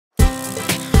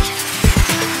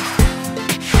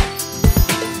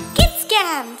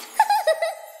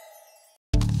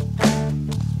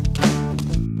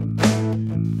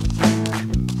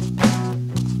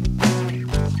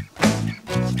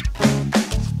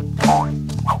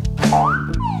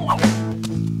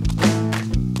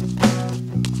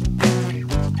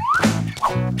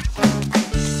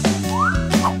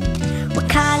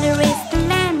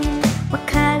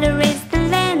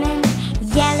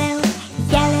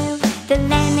The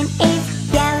lemon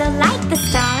is yellow like the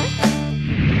star,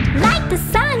 like the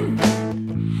sun,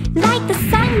 like the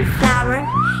sunflower.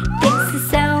 This is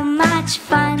so much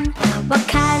fun. What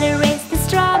color is the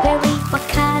strawberry? What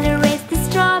color is the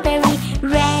strawberry?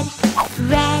 Red,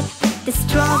 red. The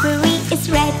strawberry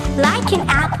is red like an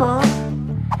apple,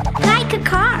 like a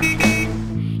car.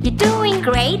 You're doing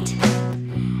great,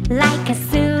 like a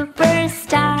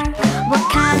superstar. What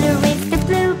color is the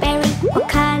blueberry? What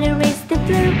color is the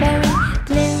blueberry?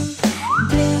 Blue,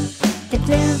 blue. The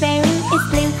blueberry is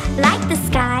blue like the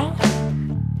sky,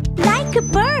 like a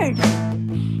bird.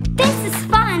 This is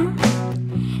fun,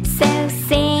 so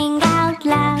sing out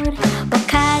loud. What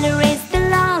color is the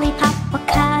lollipop? What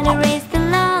color is the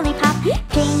lollipop?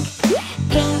 Pink,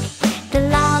 pink. The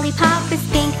lollipop is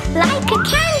pink like a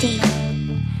candy,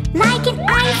 like an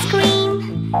ice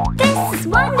cream. This is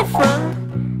wonderful,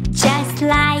 just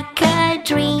like a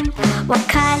dream. What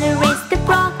color is the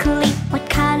broccoli? What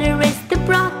color is the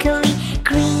broccoli?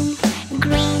 Green,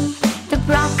 green. The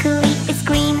broccoli is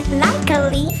green like a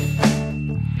leaf.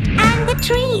 And the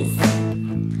trees,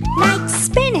 like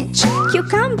spinach,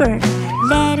 cucumber,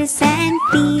 lettuce and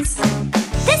peas.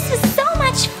 This was so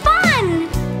much fun,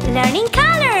 learning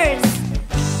colors.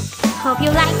 Hope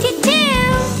you liked it too.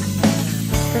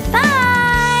 Bye-bye.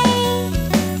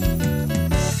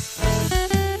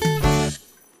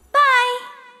 Bye.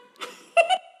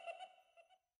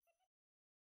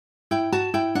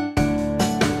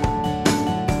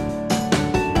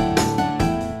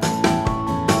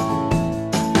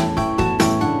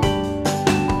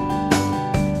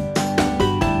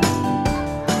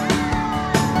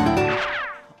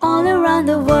 All around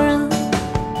the world,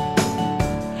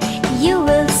 you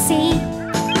will see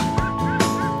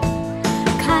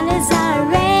colors are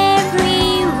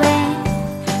everywhere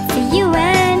for you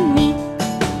and me.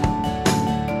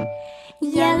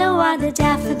 Yellow are the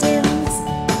daffodils,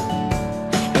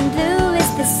 and blue is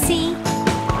the sea.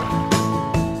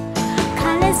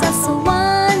 Colors are so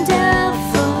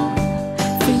wonderful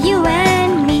for you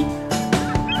and me.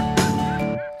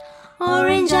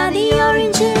 Orange are the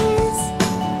oranges,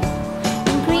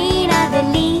 and green are the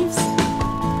leaves.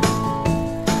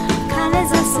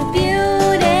 Colors are so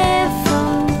beautiful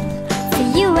for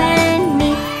you and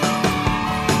me.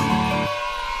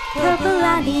 Purple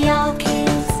are the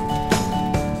orchids,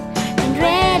 and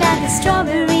red are the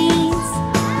strawberries.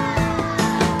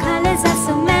 Colors are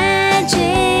so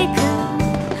magical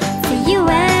for you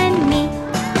and me.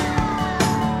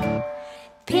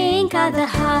 Pink are the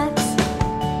hearts,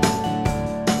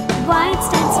 white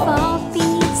stands for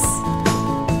peace.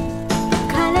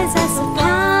 Colors are so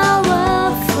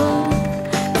powerful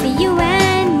for you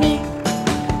and me.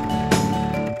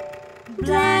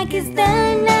 Black is the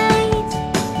night,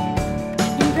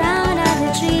 and brown are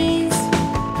the trees.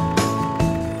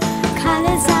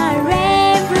 Colors are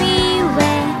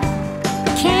everywhere,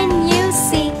 can you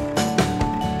see?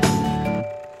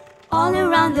 All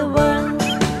around the world,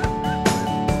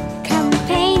 come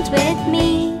paint with me.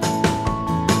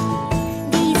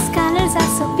 These colors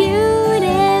are so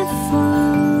beautiful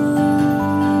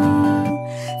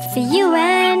for you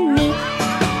and me.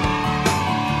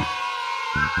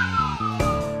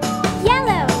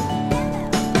 Yellow,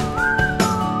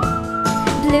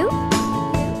 blue,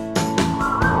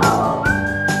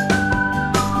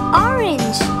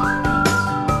 orange,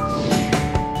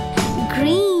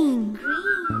 green,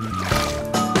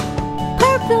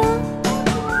 purple,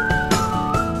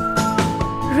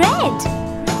 red,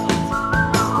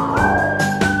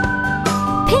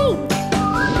 pink,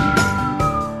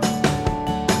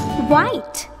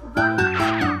 white,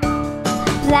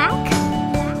 black,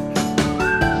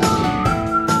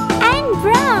 and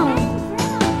brown.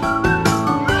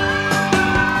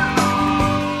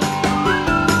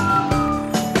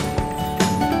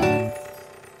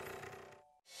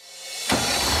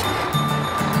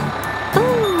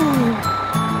 Ooh.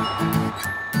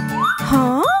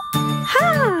 Huh? Ha!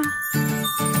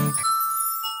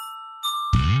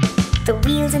 The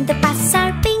wheels in the bus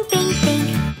are ping, ping, ping,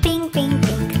 ping, ping,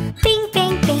 ping, ping,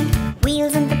 ping, ping.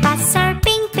 Wheels in the bus are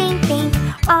ping, ping, ping,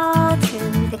 all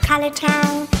through the color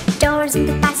town. Doors in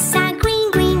the bus are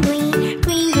green, green, green,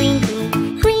 green, green,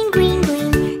 green, green, green,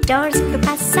 green. Doors in the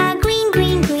bus are green,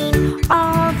 green, green,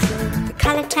 all through the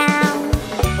color town.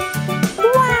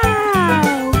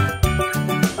 Wow!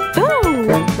 Oh!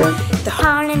 The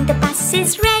horn in the bus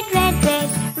is red, red, red,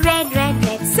 red, red,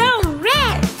 red, so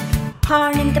red.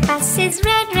 Horn in the bus is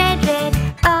red, red, red,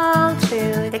 all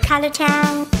through the color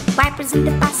town. Wipers in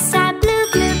the bus are blue,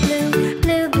 blue, blue,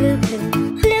 blue, blue, blue,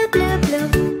 blue, blue,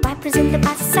 blue. Wipers in the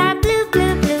bus are blue,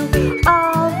 blue, blue,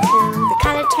 all through the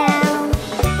color town.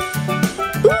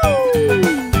 Ooh!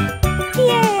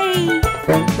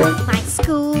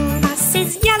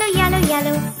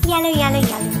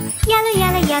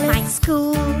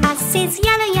 School buses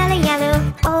yellow, yellow,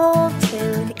 yellow, all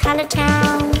through the color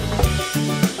town.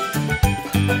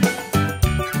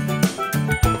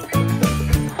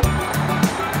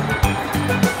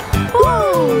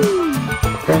 Woo!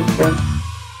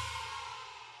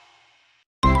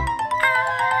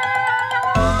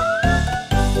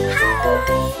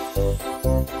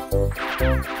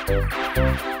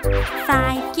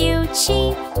 5 cute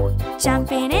sheep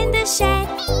jumping in the shed.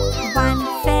 One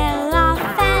fell off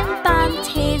and bumped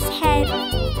his head.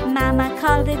 Mama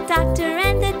called the doctor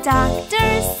and the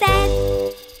doctor said,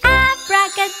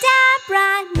 Abracadabra,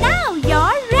 now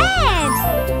you're red.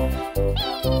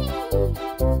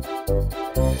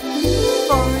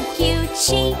 4 cute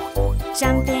sheep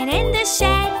jumping in the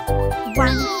shed.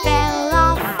 One fell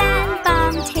off and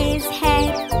bumped his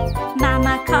head.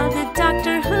 Mama called the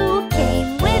doctor who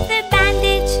came with a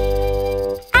bandage.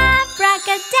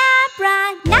 Abracadabra,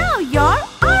 now you're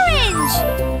orange.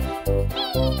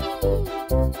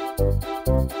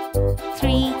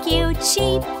 3 cute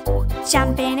sheep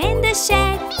jumping in the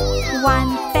shed.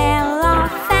 One fell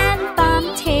off and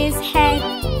bumped his head.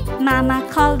 Mama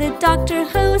called the doctor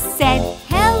who said,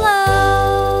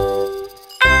 hello.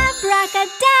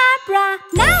 Abracadabra,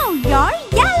 now you're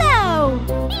yellow.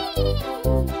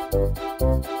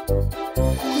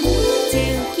 2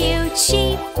 cute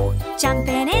sheep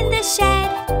jumping in the shed.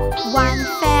 One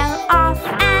fell off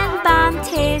and bumped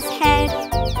his head.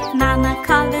 Mama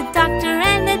called the doctor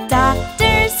and the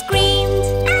doctor screamed,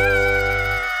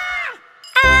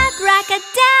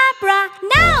 Abracadabra,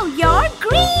 now you're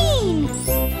green.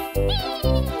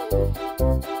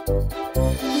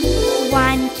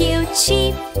 1 cute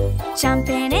sheep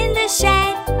jumping in the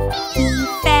shed. He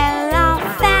fell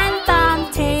off and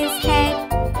bumped his head.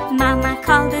 Mama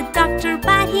called the doctor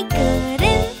but he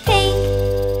couldn't think.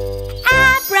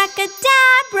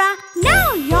 Abracadabra,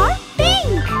 now you're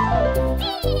pink.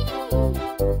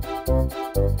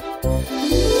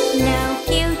 No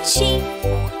cute sheep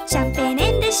jumping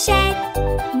in the shed.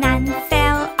 None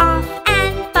fell off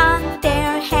and bumped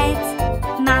their heads.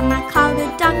 Mama called the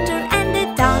doctor and the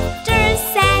doctor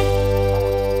said,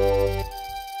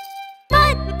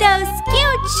 put those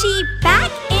cute sheep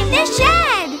back in the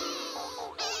shed.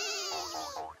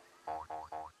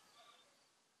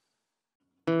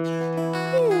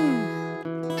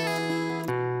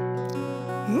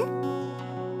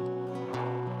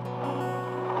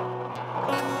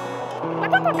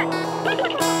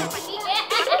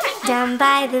 Down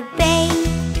by the bay,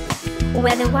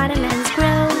 where the watermelons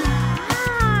grow,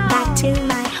 back to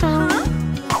my home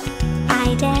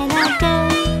I dare not go.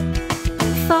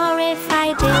 For if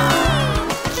I do,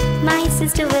 my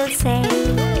sister will say,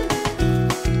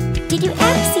 did you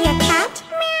ever see a cat?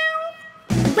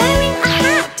 Meow. Wearing a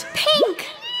hat, pink.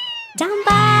 Down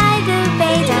by the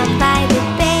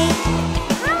bay,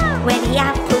 where the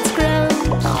apples grow,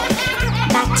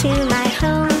 back to my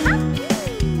home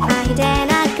I dare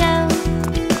not go.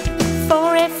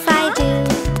 For if I do,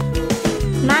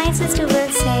 my sister will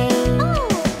say,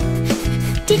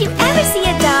 did you ever see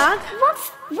a dog? Woof,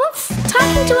 woof,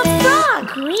 talking to a frog.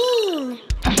 Green.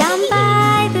 Down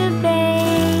by the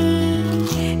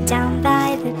bay, down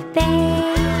by the bay,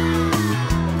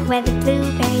 where the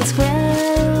blueberries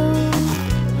grow,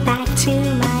 back to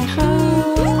my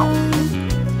home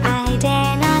I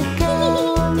dare not go.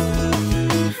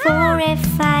 For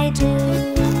if I do,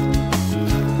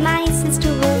 my sister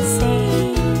will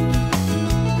say,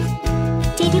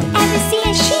 did you ever see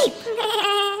a sheep?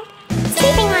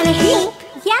 Sleeping on a heap.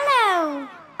 Yellow.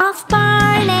 Off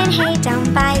barn and hay, down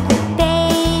by the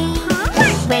bay,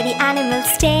 where the animals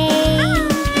stay.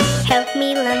 Help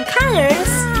me learn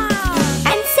colors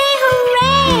and say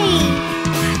hooray.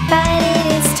 But it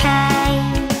is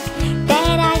time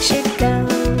that I should go.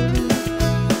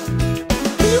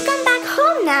 Will you come back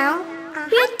home now?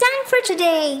 We're done for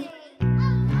today.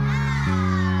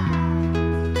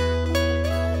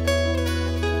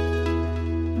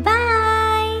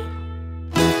 Bye.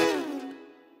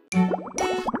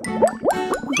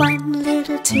 1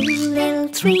 little, 2 little,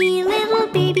 3 little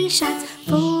baby sharks,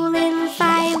 4 little,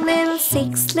 5 little,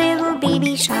 6 little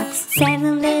baby sharks,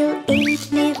 7 little,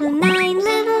 8 little, 9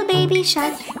 little baby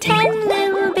sharks, 10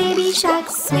 little baby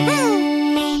sharks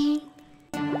swimming.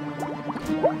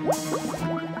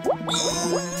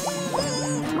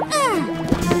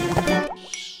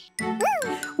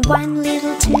 1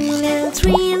 little, 2 little,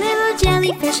 3 little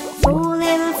jellyfish, 4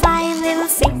 little, 5 little,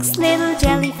 6 little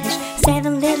jellyfish,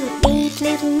 7 little, 8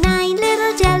 little, 9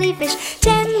 little jellyfish,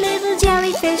 10 little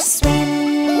jellyfish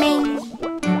swimming.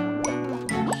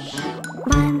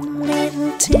 1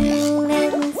 little, 2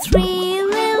 little, 3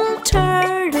 little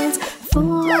turtles,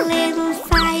 4 little,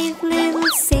 5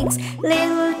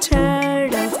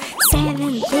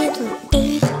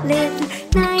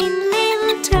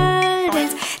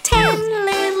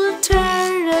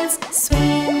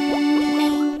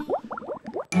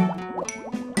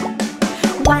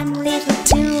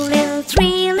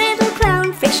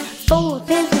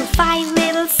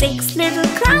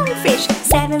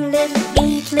 7 little,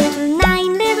 8 little,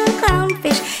 9 little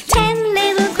clownfish, 10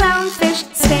 little clownfish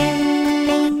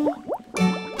swimming.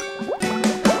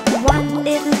 1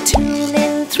 little, 2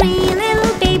 little, 3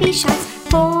 little baby sharks,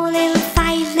 4 little,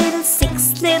 5 little,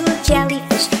 6 little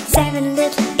jellyfish, 7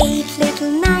 little, 8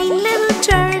 little, 9 little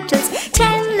turtles,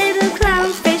 10 little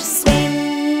clownfish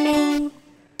swimming.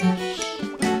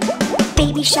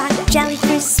 Baby shark,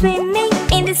 jellyfish swimming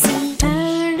in the sea.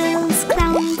 Turtles,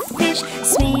 clownfish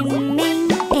swimming in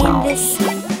the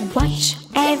sea. Watch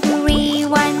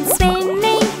everyone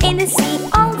swimming in the sea,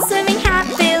 all swimming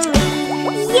happily.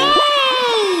 Yay!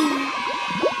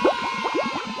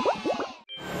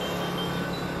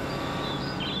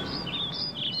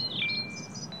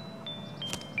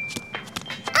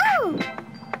 Oh!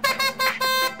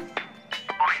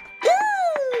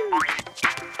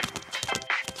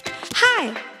 Hi,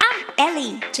 I'm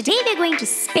Elly. Today we're going to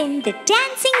spin the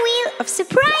dancing wheel of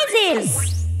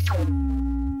surprises.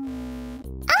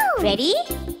 Oh! Ready?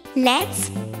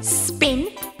 Let's spin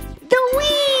the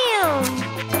wheel.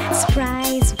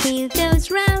 Surprise wheel goes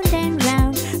round and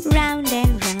round, round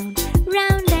and round,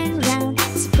 round and round.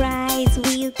 Surprise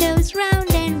wheel goes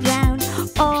round and round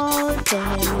all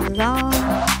day long.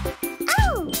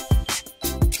 Oh!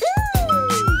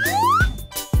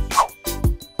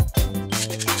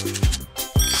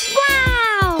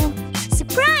 Wow!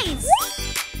 Surprise!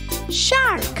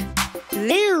 Shark,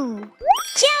 blue,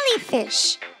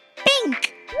 jellyfish,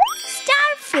 pink,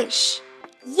 starfish,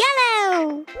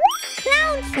 yellow,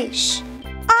 clownfish,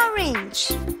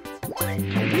 orange.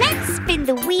 Let's spin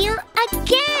the wheel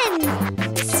again.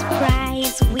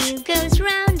 Surprise wheel goes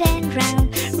round and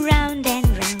round, round and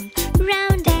round,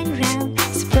 round and round.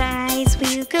 Surprise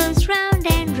wheel goes round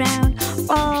and round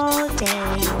all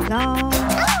day long.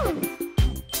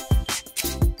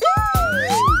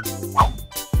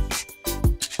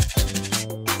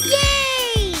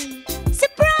 Yay!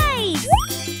 Surprise!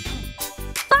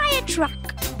 Fire truck,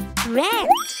 red.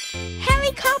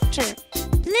 Helicopter,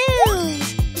 blue.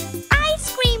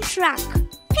 Ice cream truck,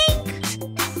 pink.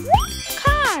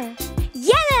 Car,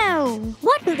 yellow.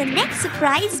 What will the next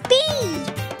surprise be?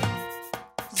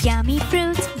 Yummy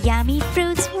fruits,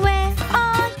 where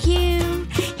are you?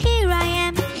 Here I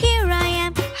am,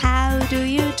 how do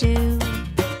you do?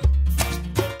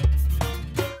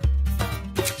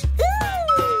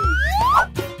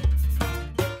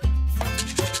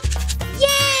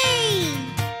 Yay!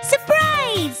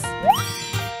 Surprise!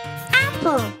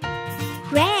 Apple,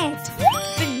 red,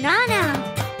 banana,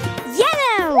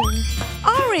 yellow,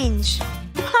 orange,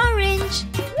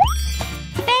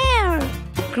 pear,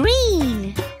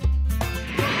 green.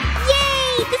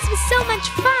 Yay! This was so much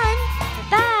fun.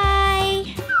 Bye.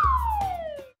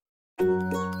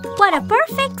 What a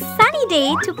perfect sunny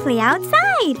day to play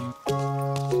outside.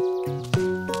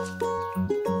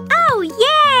 Oh,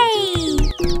 yay!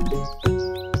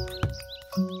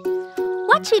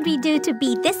 What should we do to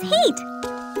beat this heat?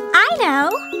 I know!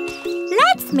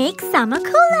 Let's make summer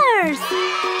coolers!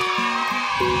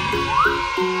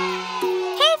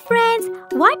 Hey friends,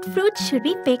 what fruit should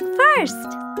we pick first?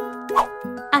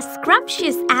 A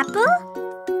scrumptious apple?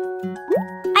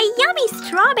 A yummy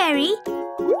strawberry?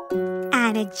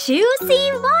 And a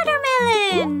juicy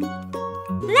watermelon!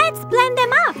 Let's blend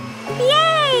them up!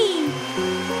 Yay!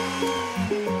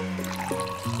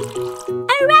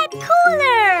 A red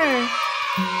cooler!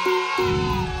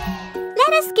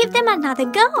 Let us give them another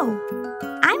go.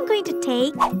 I'm going to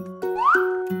take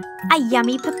a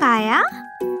yummy papaya,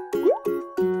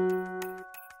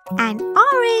 an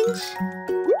orange,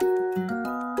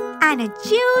 and a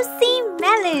juicy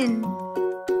melon.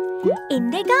 In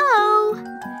they go.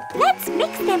 Let's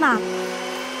mix them up.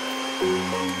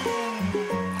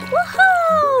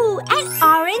 Woohoo! An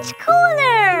orange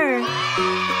cooler.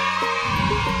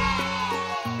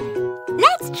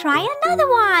 Let's try another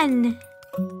one.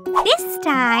 This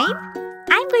time,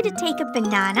 I'm going to take a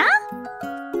banana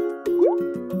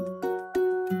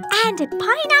and a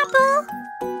pineapple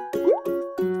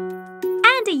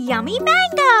and a yummy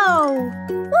mango.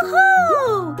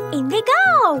 Woohoo! In they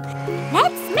go.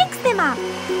 Let's mix them up.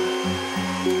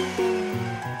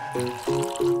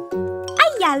 A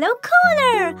yellow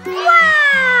cooler.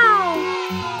 Wow!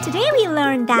 Today we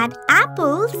learned that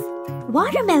apples,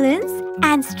 watermelons,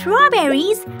 and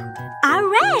strawberries are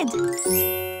red.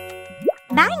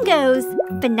 Mangoes,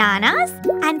 bananas,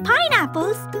 and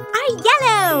pineapples are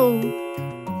yellow.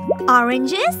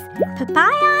 Oranges,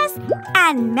 papayas,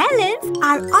 and melons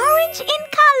are orange in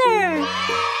color.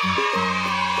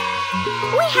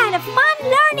 We had a fun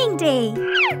learning day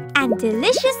and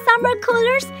delicious summer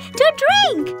coolers to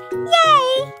drink. Yay!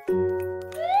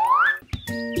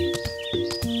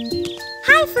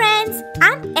 Hi Hi friends,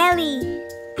 I'm Elly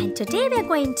and today we're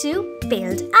going to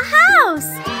build a house.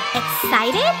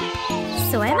 Excited?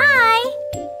 So am I.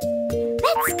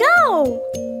 Let's go!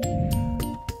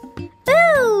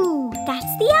 Ooh,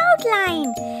 that's the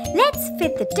outline. Let's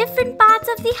fit the different parts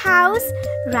of the house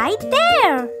right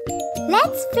there.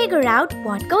 Let's figure out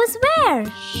what goes where.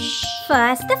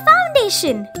 First, the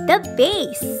foundation, the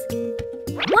base.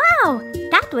 Wow,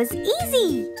 that was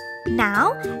easy.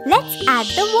 Now, let's add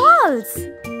the walls.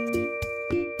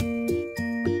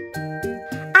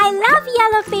 I love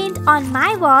yellow paint on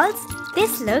my walls.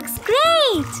 This looks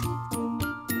great.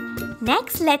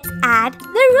 Next, let's add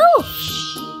the roof.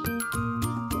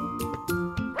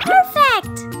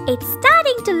 Perfect! It's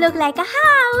starting to look like a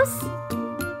house.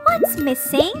 What's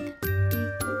missing?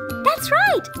 That's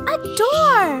right, a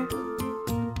door.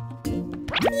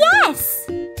 Yes!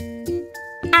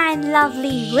 And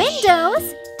lovely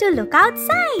windows to look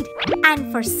outside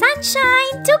and for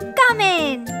sunshine to come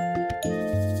in.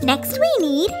 Next we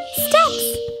need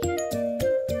steps.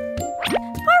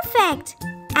 Perfect!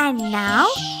 And now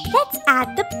let's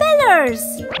add the pillars.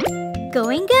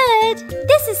 Going good.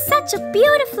 This is such a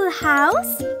beautiful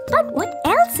house. But what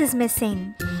else is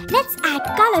missing? Let's add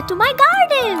color to my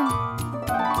garden.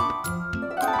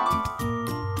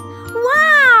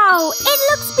 Wow! It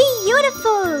looks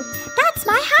beautiful. That's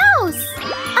my house.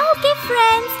 Okay,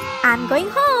 friends. I'm going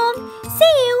home.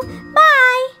 See you.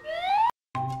 Bye.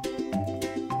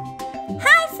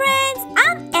 Hi, friends.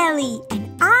 I'm Elly and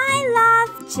I love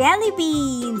jelly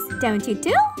beans. Don't you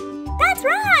too? That's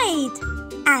right.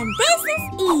 And this is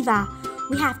Eva.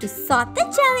 We have to sort the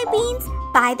jelly beans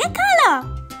by the color.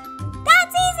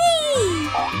 That's easy!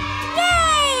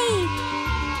 Yay!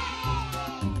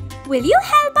 Will you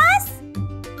help us?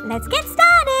 Let's get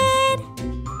started.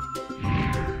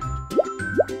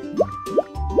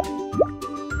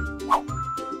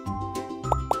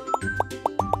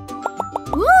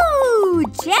 Woo!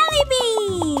 Jelly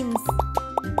beans!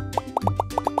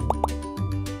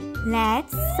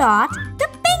 Let's sort the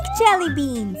pink jelly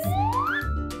beans.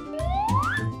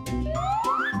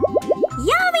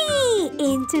 Yummy!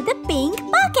 Into the pink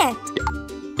bucket.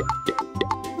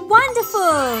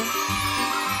 Wonderful!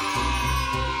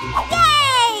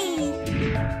 Yay!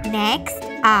 Next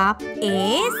up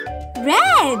is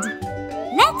red.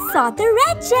 Let's sort the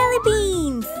red jelly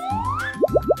beans.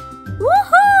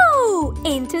 Woohoo!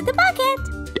 Into the bucket.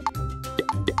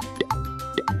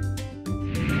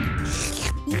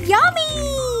 Yummy!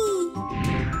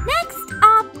 Next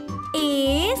up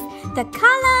is the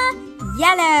color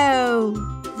yellow.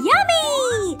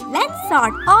 Yummy! Let's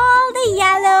sort all the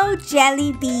yellow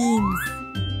jelly beans.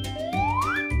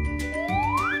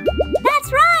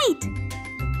 That's right!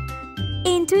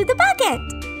 Into the bucket.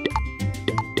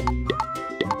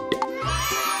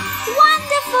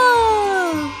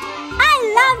 Wonderful! I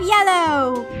love yellow.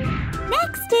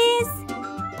 Next is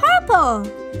purple.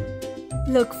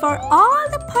 Look for all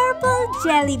the purple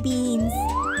jelly beans.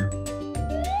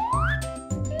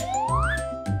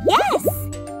 Yes,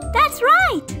 that's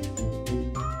right.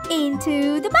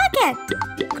 Into the bucket.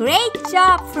 Great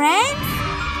job, friends.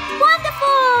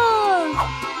 Wonderful.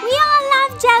 We all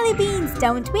love jelly beans,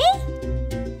 don't we?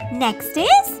 Next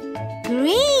is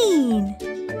green.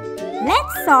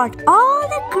 Let's sort all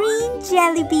the green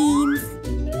jelly beans.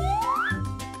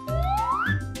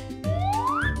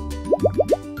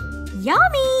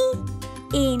 Yummy!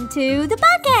 Into the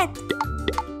bucket.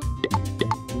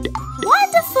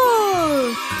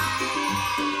 Wonderful!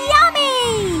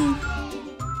 Yummy!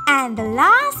 And the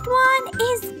last one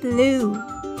is blue.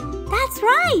 That's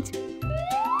right!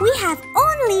 We have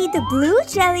only the blue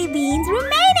jelly beans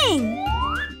remaining.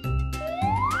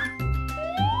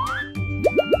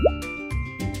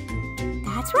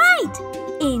 That's right!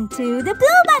 Into the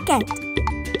blue bucket.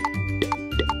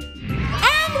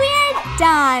 And we're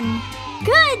done!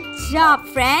 Good job,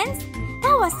 friends!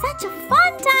 That was such a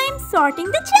fun time sorting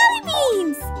the jelly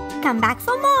beans! Come back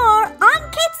for more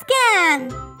on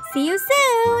KidsCamp! See you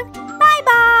soon!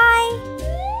 Bye-bye!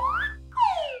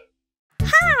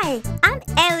 Hi, I'm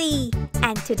Elly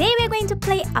and today we're going to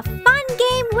play a fun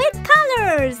game with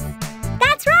colors!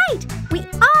 That's right! We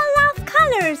all love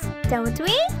colors, don't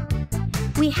we?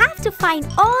 We have to find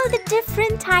all the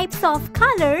different types of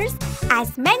colors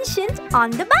as mentioned on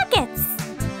the buckets.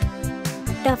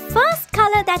 The first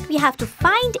color that we have to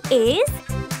find is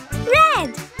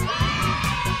red.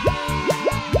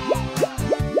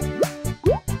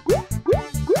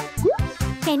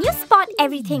 Can you spot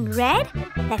everything red?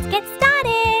 Let's get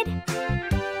started.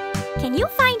 Can you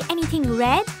find anything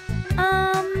red?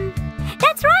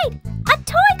 That's right! A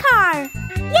toy car!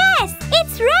 Yes,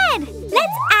 it's red!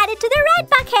 Let's add it to the red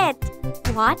bucket.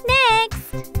 What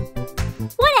next?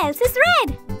 What else is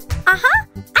red? Uh-huh,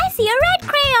 I see a red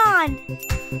crayon.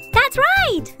 That's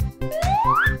right.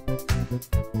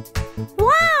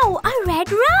 Wow, a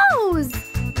red rose.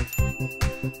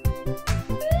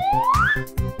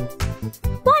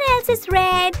 What else is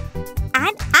red?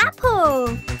 An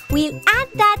apple. We'll add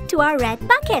that to our red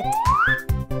bucket.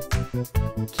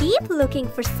 Keep looking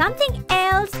for something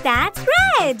else that's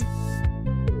red.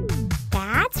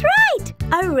 That's right,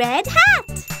 a red hat.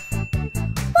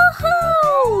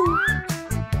 Woohoo!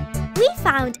 We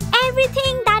found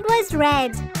everything that was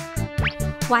red.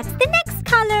 What's the next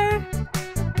color?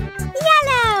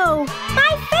 Yellow,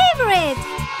 my favorite.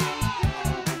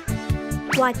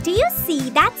 What do you see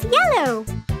that's yellow?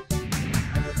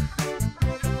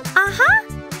 Uh-huh,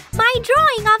 my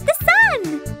drawing of the sun.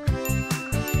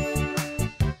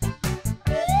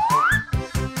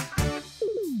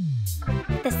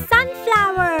 The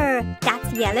sunflower,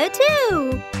 that's yellow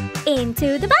too.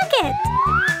 Into the bucket.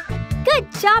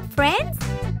 Good job, friends.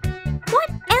 What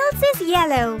else is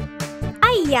yellow?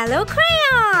 A yellow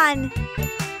crayon.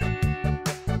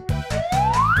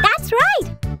 That's right.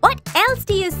 What else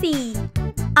do you see?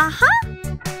 Uh-huh.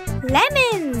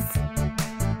 Lemons.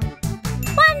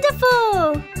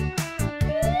 Wonderful.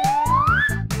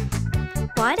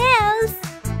 What else?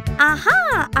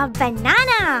 Aha, a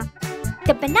banana.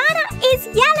 The banana is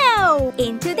yellow.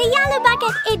 Into the yellow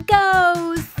bucket it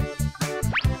goes.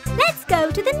 Let's go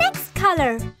to the next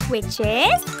color, which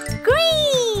is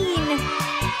green.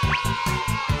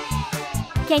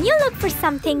 Can you look for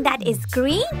something that is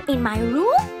green in my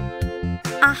room?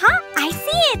 Aha, I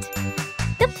see it.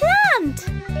 The plant.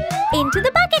 Into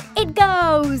the bucket it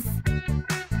goes.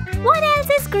 What else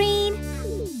is green?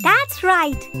 That's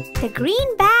right, the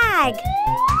green bag.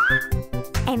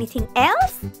 Anything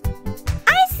else?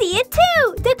 I see it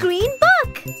too, the green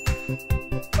book.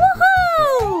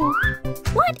 Woohoo!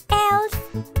 What else?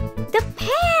 The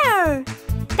pear.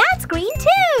 That's green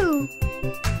too.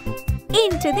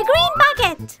 Into the green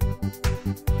bucket.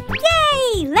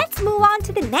 Yay! Let's move on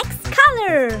to the next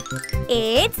color.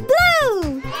 It's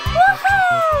blue.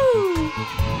 Woohoo!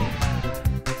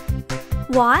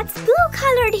 What's blue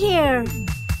colored here?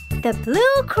 The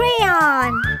blue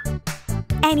crayon.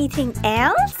 Anything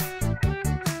else?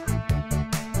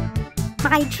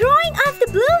 My drawing of the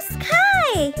blue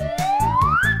sky.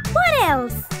 What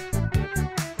else?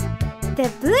 The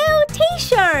blue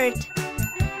t-shirt.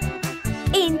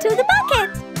 Into the bucket.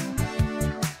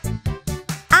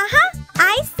 Aha!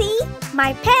 I see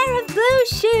my pair of blue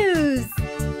shoes.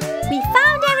 We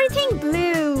found everything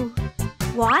blue.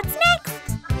 What's next?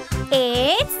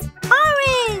 It's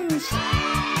orange.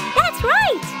 That's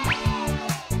right.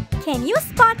 Can you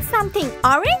spot something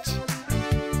orange?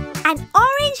 An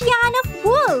orange yarn of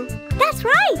wool. That's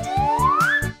right.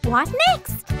 What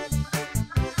next?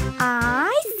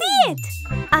 I see it.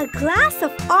 A glass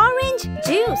of orange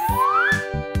juice.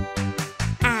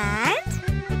 And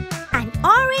an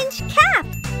orange cap.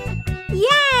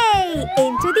 Yay!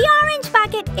 Into the orange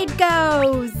bucket it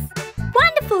goes.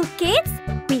 Wonderful, kids.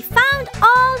 We found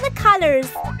all the colors.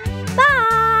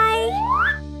 Bye!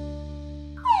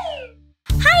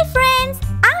 Hi friends,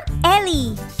 I'm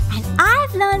Elly and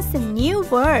I've learned some new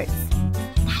words.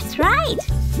 That's right!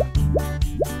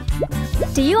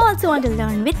 Do you also want to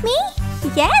learn with me?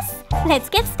 Yes? Let's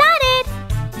get started!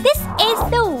 This is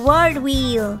the word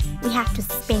wheel. We have to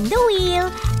spin the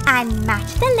wheel and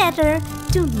match the letter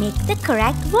to make the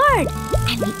correct word.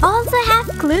 And we also have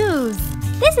clues.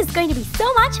 This is going to be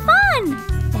so much fun!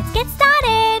 Let's get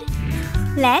started!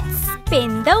 Let's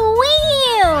spin the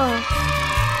wheel!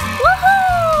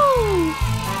 Woohoo!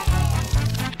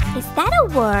 Is that a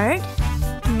word?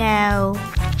 No.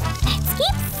 Let's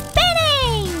keep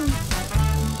spinning!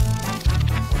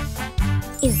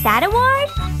 Is that a word?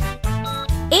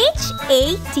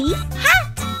 H-A-T,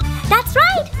 hat! That's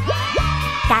right!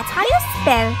 That's how you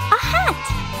spell a hat.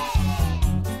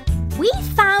 We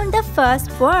found the first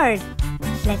word.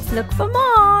 Let's look for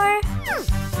more.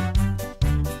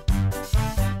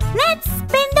 Let's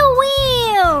spin the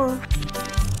wheel.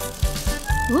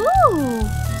 Ooh.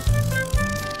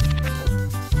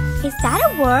 Is that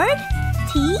a word?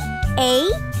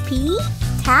 T-A-P,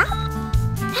 tap?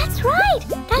 That's right.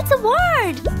 That's a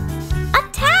word. A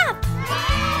tap.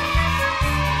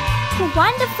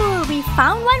 Wonderful. We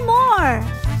found one more.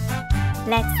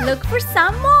 Let's look for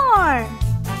some more.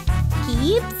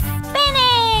 Keep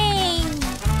spinning.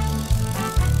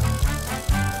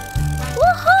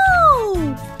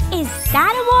 Woohoo! Is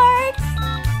that a word?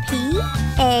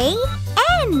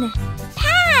 P-A-N.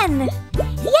 Pan.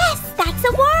 Yes, that's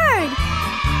a word.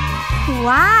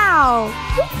 Wow!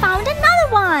 We found another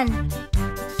one.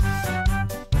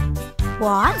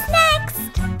 What's next?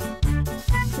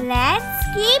 Let's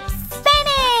keep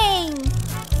spinning!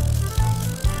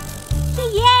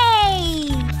 Yay!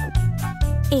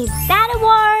 Is that a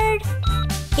word?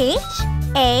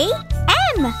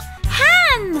 H-A-M.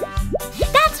 Ham!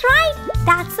 That's right!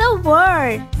 That's a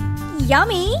word!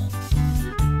 Yummy!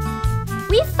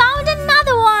 We found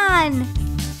another one!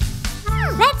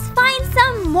 Let's find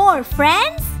some more,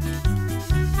 friends!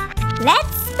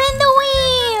 Let's spin the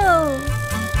wheel!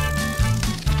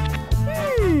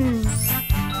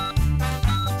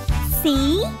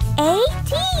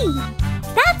 C-A-T.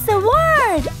 That's a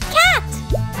word! Cat!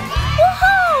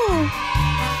 Woohoo!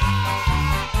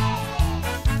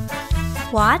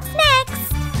 What's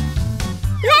next?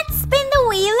 Let's spin the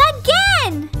wheel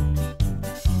again!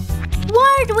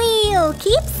 Word wheel!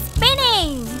 Keep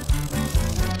spinning!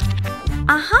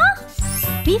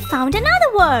 We found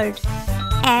another word.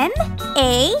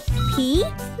 M-A-P.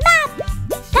 Map!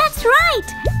 That's right!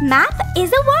 Map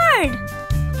is a word!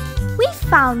 We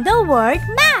found the word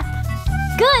map!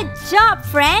 Good job,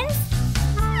 friends!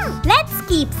 Let's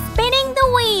keep spinning the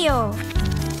wheel!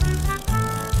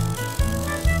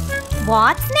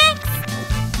 What's next?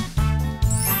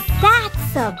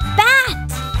 That's a bat!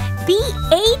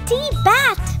 B-A-T,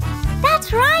 bat!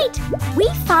 That's right! We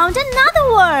found another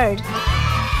word!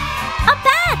 A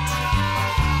bat!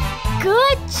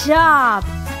 Good job!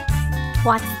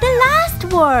 What's the last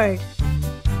word?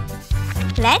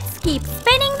 Let's keep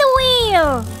spinning the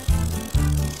wheel!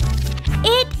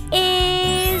 It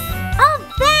is a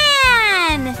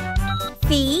van!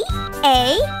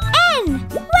 V-A-N!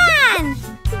 Van!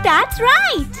 That's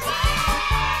right!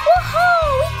 Woohoo!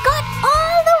 We got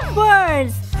all the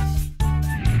words!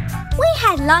 We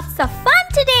had lots of fun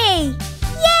today!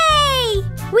 Yay!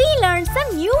 We learned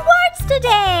some new words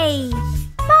today!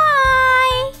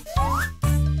 Bye!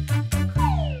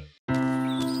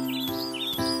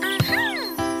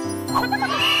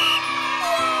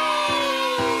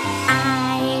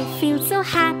 I feel so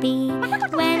happy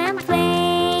when I'm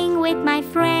playing with my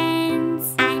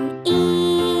friends. I'm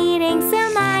eating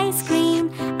some ice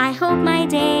cream. I hope my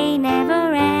day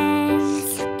never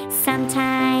ends.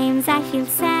 Sometimes I feel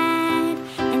sad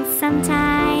and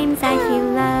sometimes I feel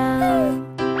low.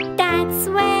 That's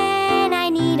when I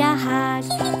need a hug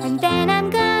and then I'm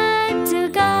good to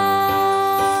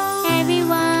go.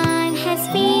 Everyone has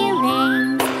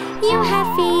feelings. You have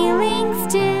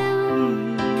feelings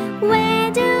too.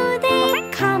 Where do they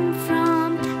come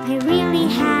from? I really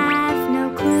have no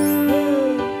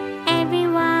clue.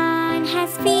 Everyone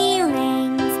has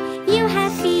feelings. You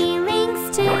have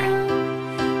feelings too.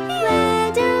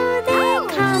 Where do they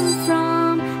come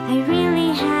from? I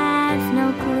really have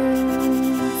no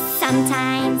clue.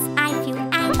 Sometimes I feel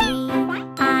angry.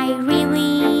 I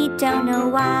really don't know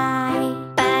why.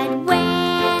 But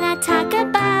when I talk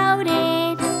about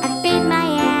it, I bid my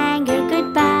anger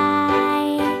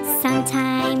goodbye.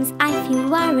 Sometimes I feel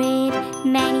worried,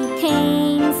 many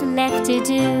things left to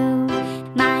do.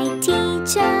 My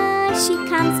teacher, she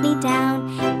calms me down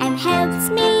and helps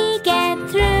me get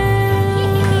through.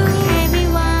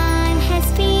 Everyone has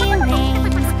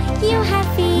feelings, you have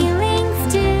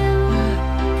feelings too.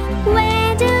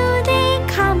 Where do they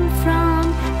come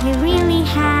from? I really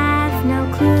have no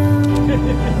clue.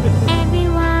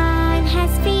 Everyone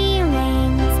has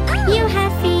feelings, you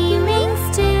have feelings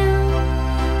too.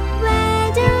 Where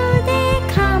do they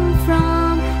come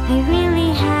from? I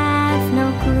really have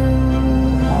no clue.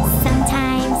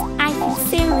 Sometimes I feel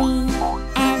silly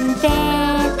and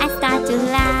then I start to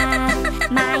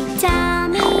laugh. My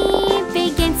tummy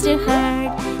begins to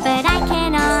hurt, but I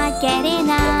cannot get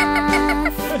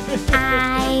enough.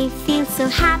 I feel so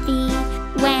happy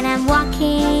when I'm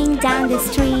walking down the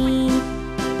street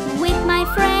with my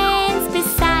friends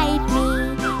beside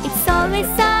me. It's always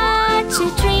such a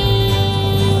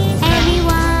treat.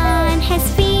 Everyone has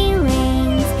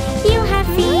feelings. You have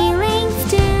feelings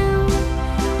too.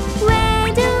 Where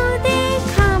do they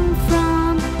come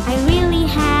from? I really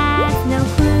have no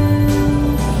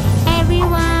clue.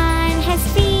 Everyone has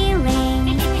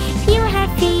feelings. You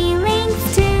have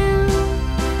feelings too.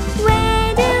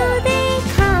 Where do they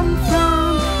come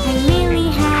from? I really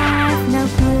have no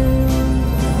clue.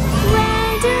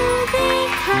 Where do they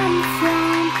come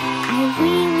from? I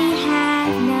really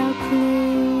have no clue.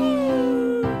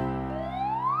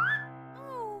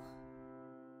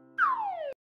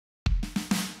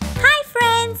 Hi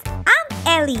friends, I'm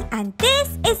Elly and this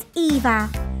is Eva.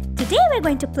 Today we're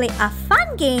going to play a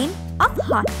fun game of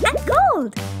hot and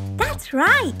cold. That's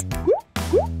right.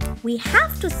 We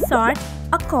have to sort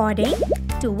according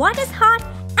to what is hot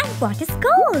and what is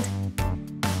cold.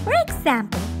 For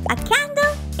example, a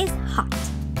candle is hot.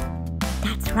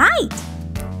 right.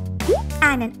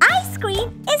 And an ice cream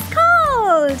is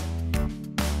cold.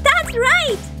 That's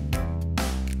right.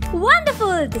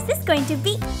 Wonderful. This is going to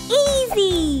be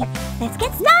easy. Let's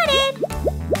get started.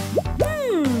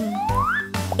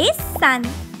 Is sun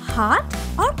hot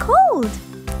or cold?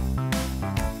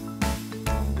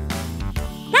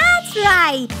 That's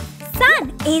right. Sun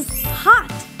is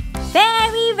hot.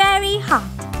 Very, very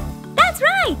hot. That's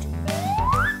right.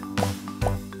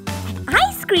 And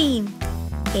ice cream.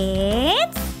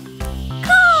 It's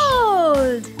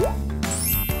cold.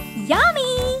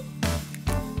 Yummy.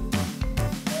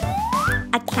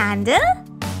 A candle.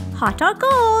 Hot or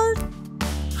cold?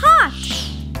 Hot.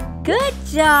 Good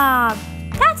job.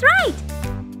 That's right.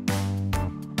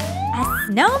 A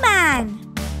snowman.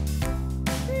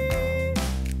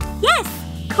 Yes,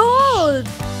 cold.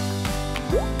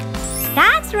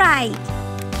 That's right.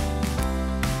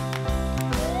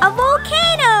 A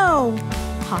volcano.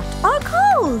 Hot or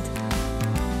cold?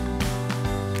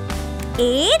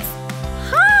 It's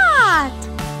hot.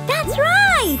 That's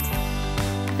right.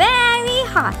 Very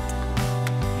hot.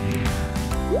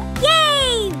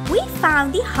 Yay! We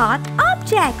found the hot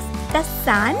objects. The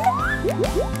sun,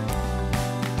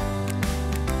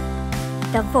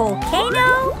 the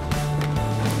volcano,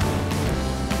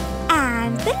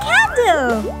 and the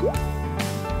candle.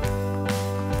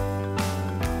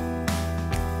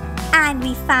 And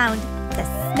we found the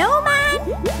snowman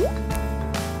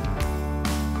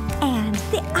and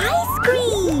the ice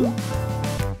cream.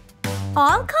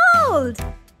 All cold.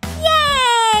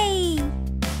 Yay!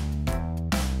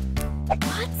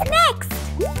 What's next?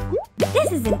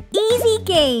 This is an easy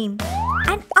game.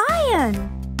 An iron.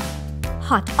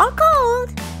 Hot or cold?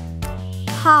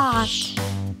 Hot.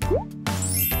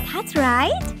 That's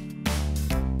right.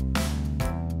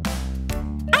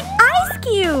 An ice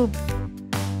cube.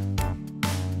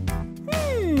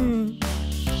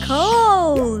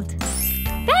 Cold.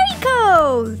 Very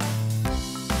cold.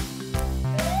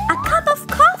 A cup of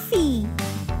coffee.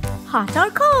 Hot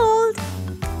or cold?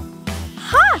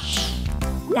 Hot.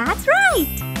 That's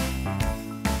right.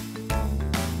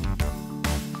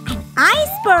 An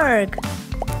iceberg.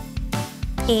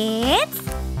 It's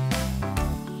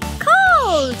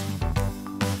cold.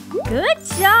 Good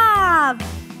job.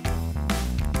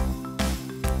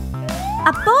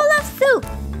 A bowl of soup.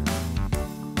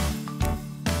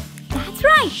 That's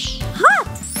right.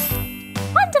 Hot.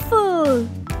 Wonderful.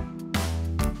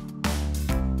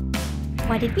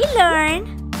 What did we learn?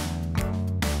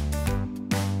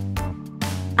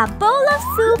 A bowl of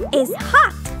soup is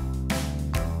hot.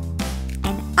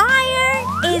 An iron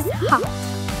is hot.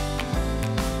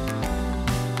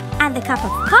 And the cup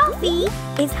of coffee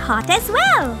is hot as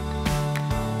well.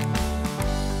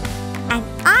 An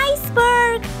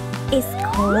iceberg is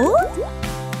cold.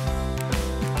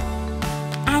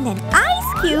 And an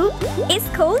ice cube is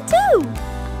cold too.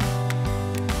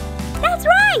 That's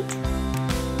right!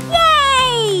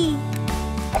 Yay!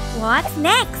 What's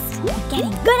next? You're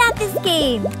getting good at this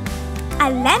game. A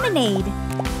lemonade.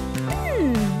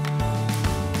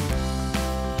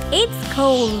 It's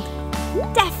cold.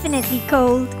 Definitely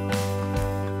cold.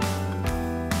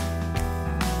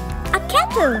 A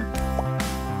kettle.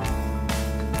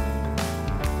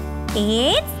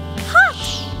 It's hot.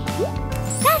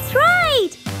 That's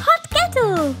right. Hot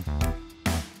kettle.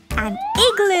 An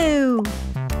igloo.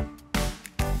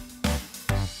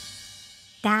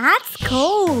 That's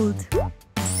cold.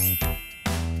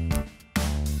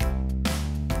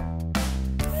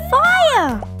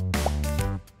 Fire.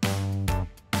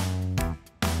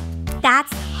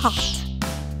 That's hot.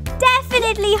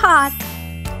 Definitely hot.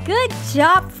 Good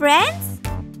job, friends.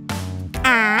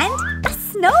 And a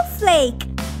snowflake.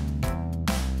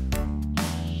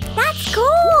 That's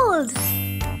cold.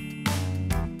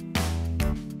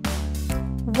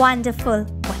 Wonderful.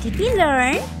 What did we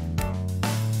learn?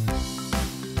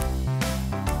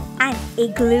 An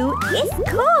igloo is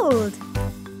cold.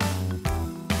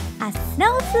 A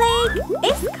snowflake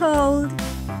is cold.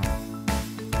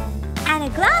 And a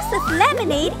glass of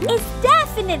lemonade is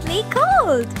definitely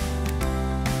cold.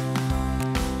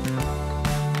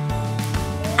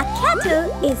 A kettle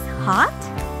is hot.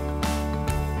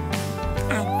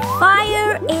 And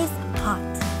fire is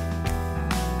hot.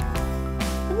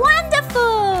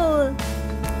 Wonderful!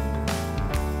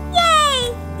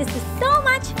 Yay! This is so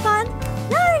much fun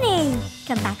learning.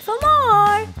 Come back for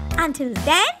more. Until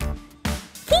then,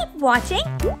 keep watching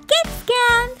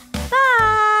KidsCamp.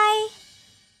 Bye!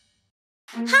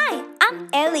 Hi, I'm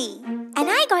Elly. And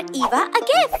I got Eva a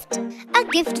gift. A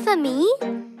gift for me?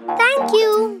 Thank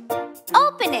you.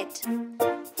 Open it.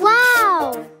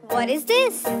 Wow! What is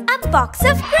this? A box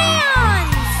of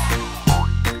crayons.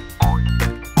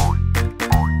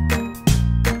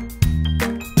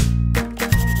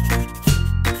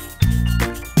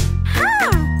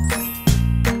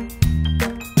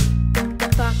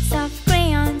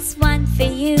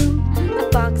 you. A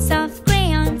box of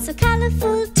crayons so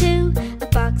colorful too. A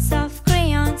box of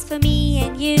crayons for me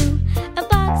and you. A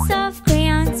box of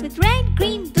crayons with red,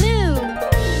 green, blue.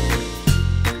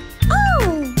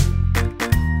 Oh!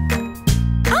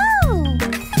 Oh!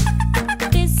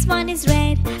 This one is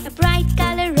red, a bright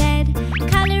color red.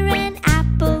 Color an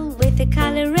apple with a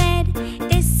color red.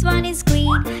 This one is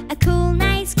green, a cool,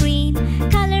 nice green.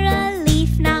 Color a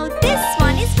leaf, now this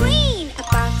one is green. A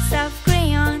box of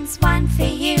crayons, one for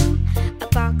you. A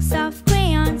box of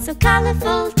crayons so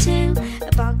colorful too.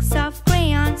 A box of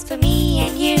crayons for me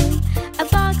and you. A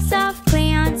box of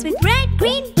crayons with red,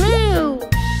 green, blue.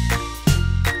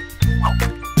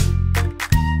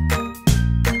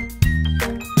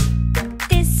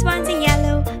 This one's a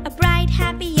yellow, a bright,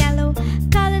 happy yellow.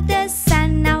 Color the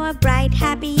sun, now a bright,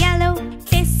 happy yellow.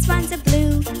 This one's a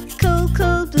blue, cool,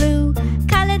 cool blue.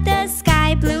 Color the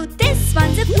sky blue, this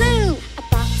one's a blue. A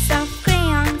box of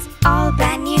crayons, all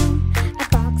brand new. A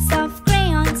box of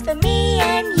crayons for me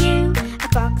and you. A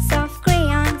box of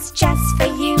crayons just for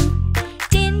you.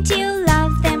 Didn't you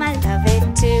love them? I love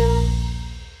it too.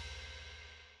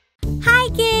 Hi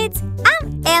kids,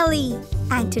 I'm Elly,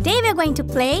 and today we're going to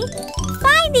play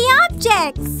Find the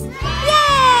Objects!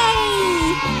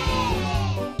 Yay!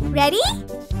 Ready?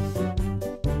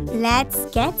 Let's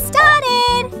get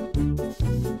started!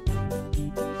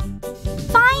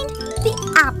 Find the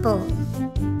apple.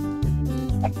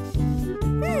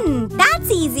 That's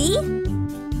easy.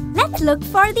 Let's look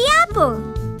for the apple.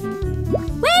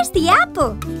 Where's the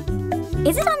apple?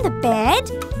 Is it on the bed?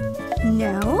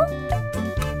 No.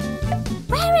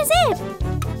 Where is it?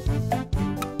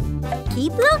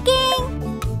 Keep looking.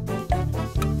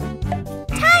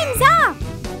 Time's up.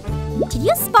 Did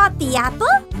you spot the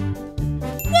apple?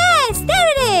 Yes, there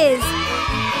it is.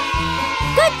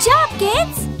 Good job,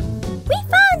 kids. We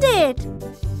found it.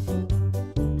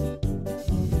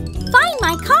 Find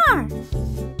my car.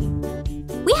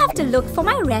 We have to look for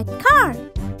my red car.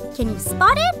 Can you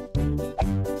spot it?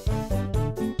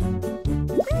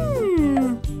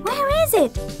 Where is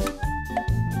it?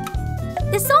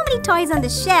 There's so many toys on the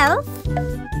shelf.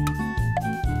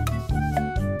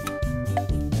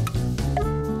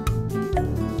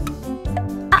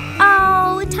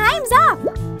 Uh-oh, time's up.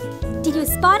 Did you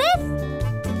spot it?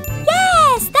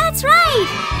 Yes, that's right.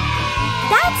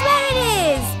 That's where it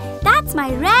is. That's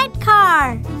my red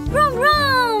car. Vroom,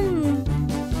 vroom.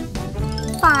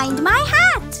 Find my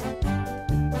hat.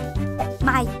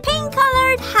 My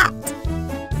pink-colored hat.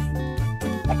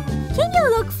 Can you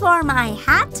look for my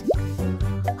hat?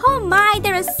 Oh my,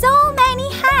 there are so many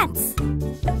hats.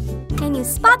 Can you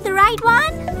spot the right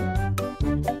one?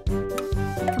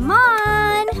 Come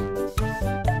on.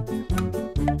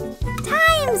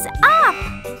 Time's up.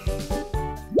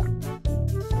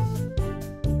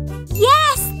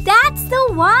 Yes, that's the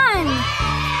one.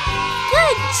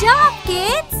 Good job,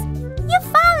 kids. You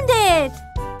found it.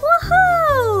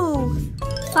 Woohoo!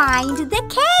 Find the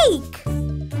cake.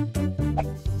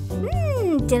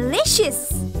 Delicious.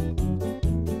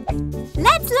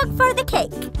 Let's look for the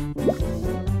cake.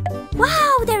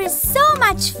 Wow, there is so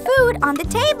much food on the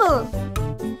table.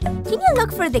 Can you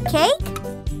look for the cake?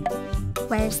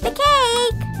 Where's the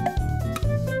cake?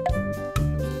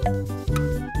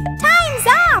 Time's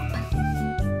up!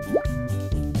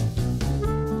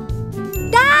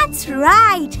 That's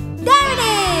right! There it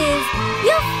is!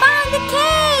 You found the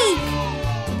cake!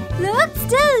 Looks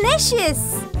delicious!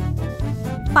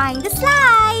 Find the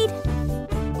slide!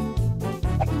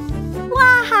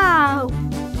 Wow!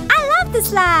 I love the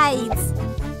slides!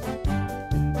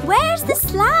 Where's the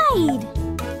slide?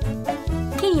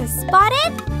 Can you spot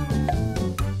it?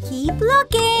 Keep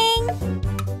looking!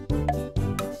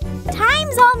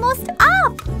 Time's almost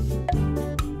up!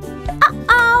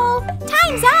 Uh-oh!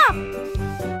 Time's up!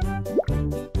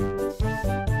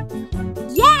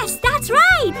 Yes, that's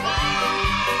right!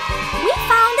 We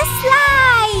found a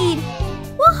slide!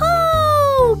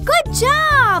 Woohoo! Good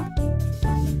job!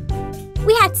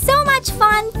 We had so much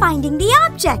fun finding the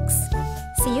objects.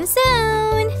 See you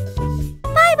soon.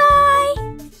 Bye-bye.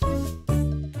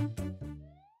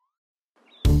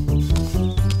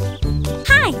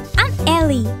 Hi, I'm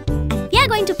Elly, and we are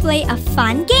going to play a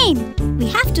fun game. We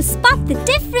have to spot the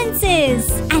differences.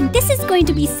 And this is going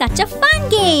to be such a fun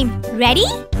game. Ready?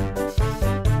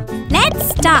 Let's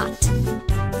start.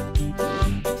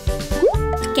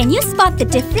 Can you spot the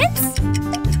difference?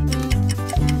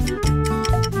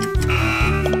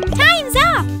 Time's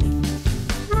up!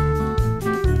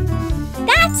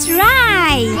 That's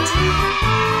right!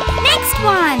 Next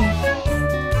one!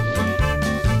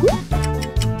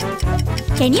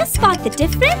 Can you spot the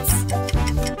difference?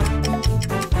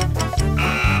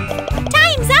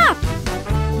 Time's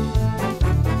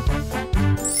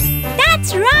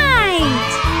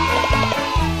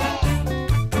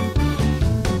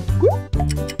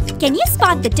Can you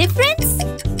spot the difference?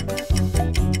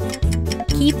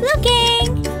 Keep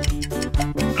looking.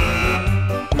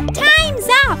 Time's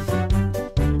up.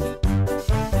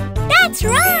 That's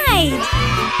right.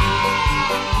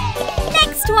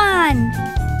 Next one.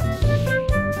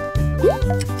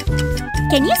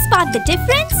 Can you spot the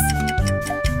difference?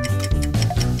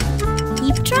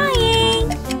 Keep trying.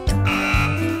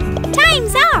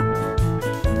 Time's up.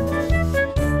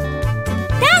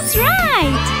 That's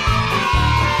right.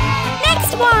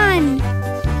 Next one.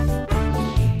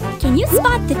 Can you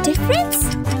spot the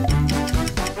difference?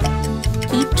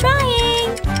 Keep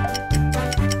trying.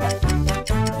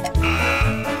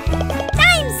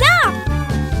 Time's up.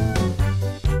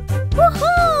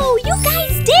 Woohoo! You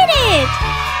guys did it!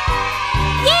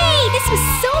 Yay! This was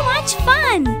so much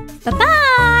fun. Bye-bye.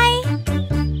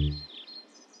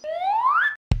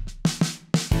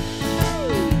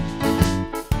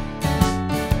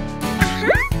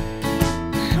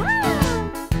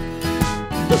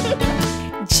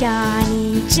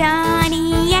 Johny,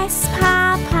 Johny, yes,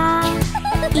 Papa.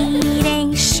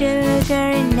 Eating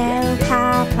sugar, no,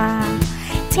 Papa.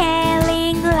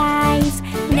 Telling lies,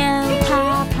 no,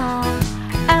 Papa.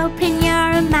 Open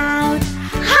your mouth,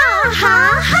 ha,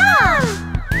 ha, ha.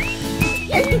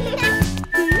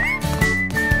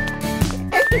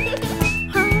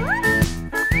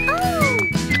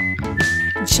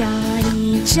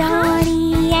 Johny,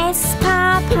 Johny, yes,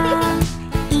 Papa.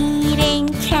 Eating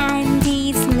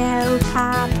candies, no,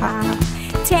 Papa.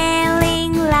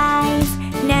 Telling lies,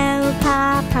 no,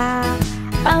 Papa.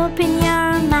 Open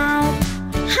your mouth,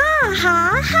 ha,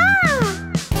 ha, ha.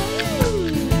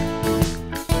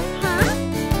 Huh?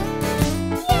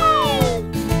 Yay!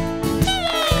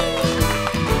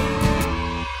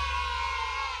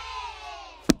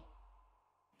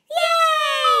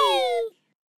 Yay!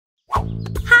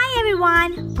 Hi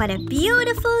everyone! What a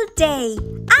beautiful day!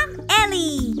 I'm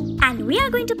Elly, and we are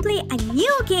going to play a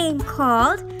new game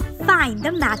called Find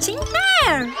the Matching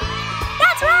Pair.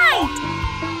 That's right!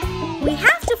 We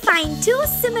have to find two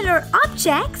similar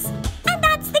objects, and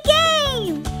that's the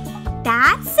game.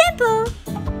 That's simple.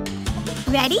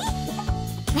 Ready?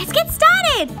 Let's get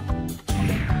started.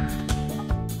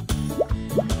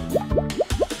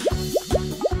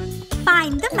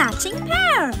 Find the matching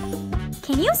pair.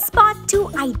 Can you spot two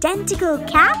identical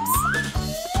caps?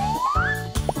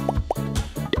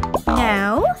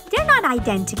 No, they're not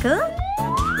identical.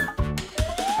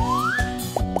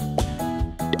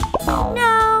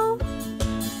 No.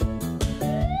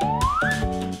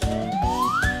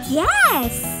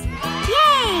 Yes!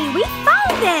 Yay! We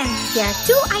found them! They're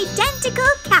two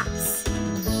identical caps.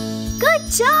 Good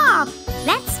job!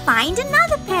 Let's find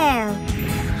another pair.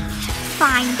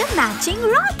 Find the matching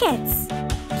rockets.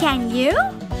 Can you?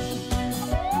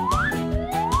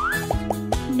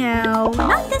 No,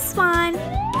 not this one.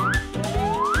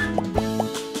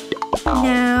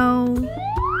 No.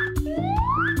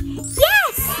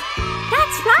 Yes!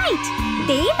 That's right!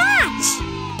 They match!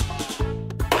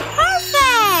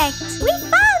 Perfect! We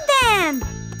found them!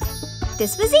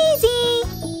 This was easy!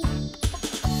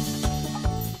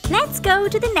 Let's go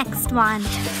to the next one.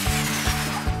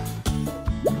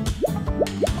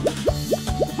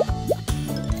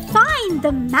 Find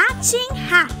the matching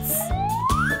hats.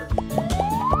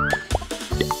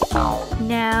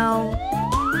 No.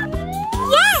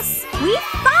 Yes! We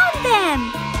found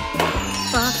them!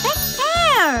 Perfect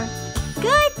pair!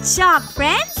 Good job,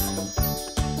 friends!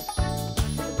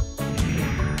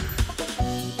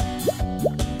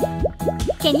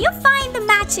 Can you find the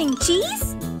matching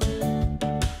cheese?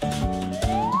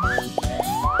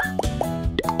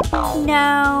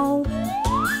 No.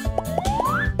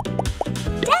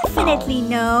 Definitely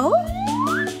no.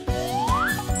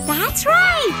 That's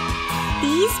right!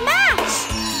 These match!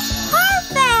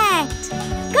 Perfect!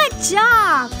 Good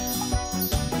job!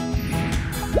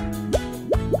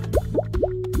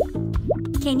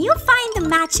 Can you find the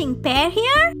matching pair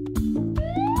here?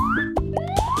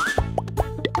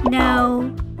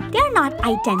 No, they're not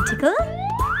identical.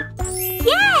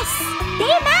 Yes,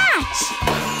 they match!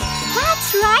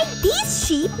 That's right, these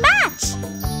sheep match!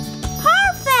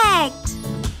 Perfect!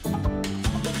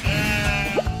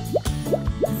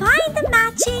 Find the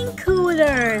matching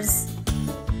coolers.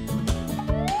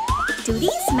 Do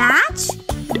these match?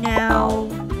 No.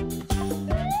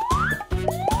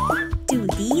 Do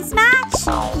these match?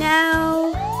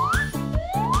 No.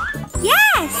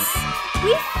 Yes!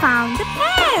 We found the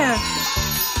pair!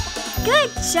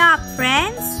 Good job,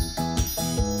 friends!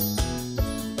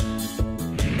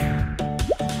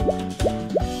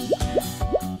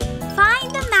 Find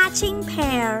the matching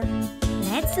pair.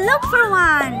 Let's look for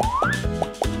one.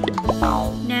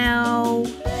 No.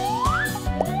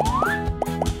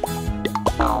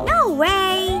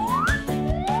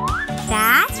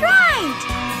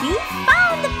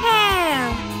 found the pair!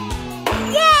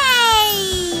 Yay!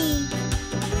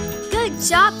 Good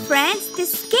job, friends.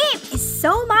 This game is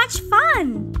so much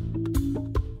fun.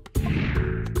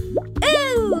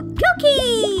 Ooh,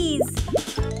 cookies!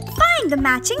 Find the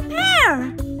matching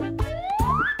pair.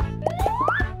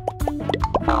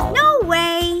 No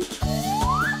way!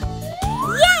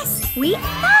 Yes, we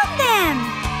found them!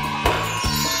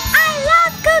 I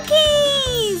love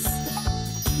cookies!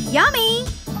 Yummy!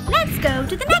 Let's go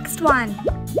to the next one.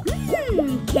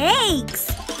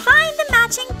 Cakes! Find the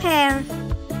matching pair.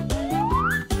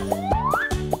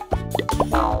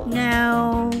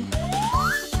 No.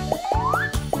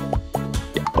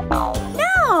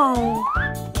 No!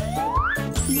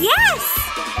 Yes!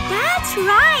 That's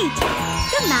right!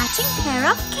 The matching pair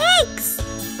of cakes!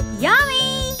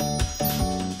 Yummy!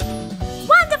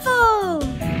 Wonderful!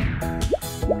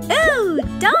 Ooh,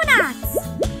 donuts!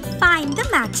 Find the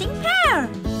matching pair.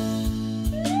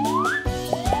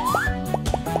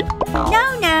 No,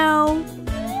 no.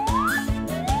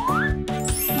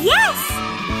 Yes!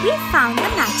 We found the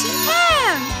matching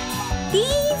pair.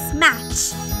 These match.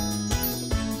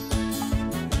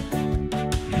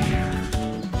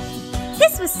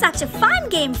 This was such a fun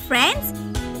game, friends.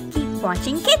 Keep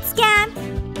watching KidsCamp.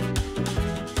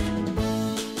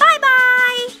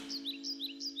 Bye-bye.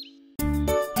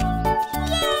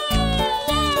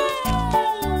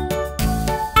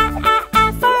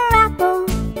 A for apple,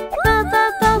 B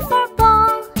for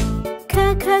ball, C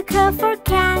for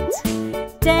cat,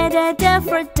 D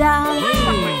for dog. E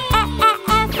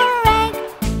for egg,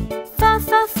 F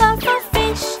for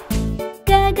fish, G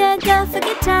for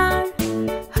guitar,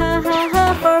 H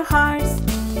for horse,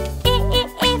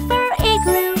 I for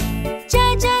igloo, J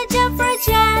for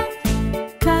jam,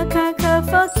 K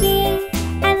for key,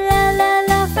 and L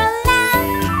for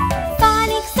lamb.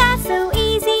 Phonics are so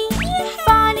easy,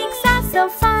 phonics are so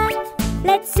fun.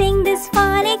 Let's sing this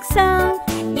phonics song.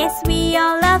 Yes, we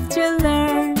all love to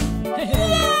learn.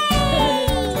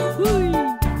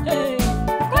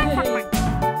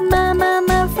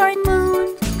 M for moon,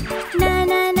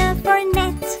 N for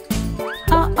net,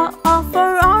 O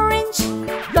for orange,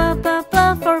 B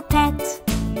for pet,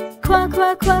 Qu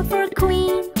for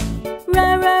queen,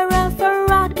 R for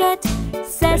rocket,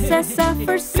 S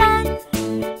for sun,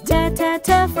 T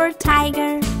for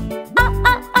tiger, O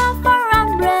for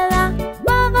umbrella,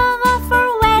 W for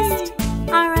west.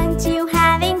 Aren't you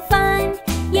having fun?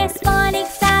 Yes,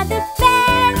 phonics are the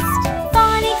best.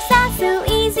 Phonics are so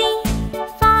easy,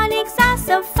 phonics are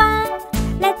so fun.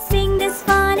 Let's sing this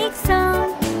phonics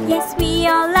song. Yes, we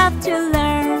all love to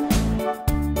learn.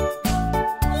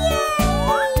 Yay!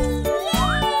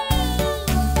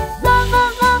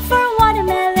 W for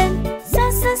watermelon,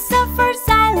 S for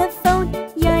xylophone,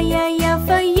 Y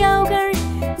for yogurt,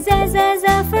 Z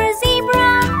for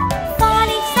zebra.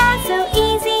 Phonics are so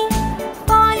easy,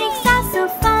 phonics are so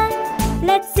fun.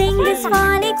 Let's sing this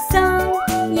phonics song.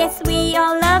 Yes, we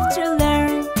all love to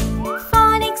learn.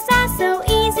 Phonics are so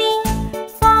easy,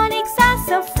 phonics are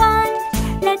so fun.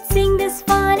 Let's sing this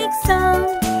phonics song.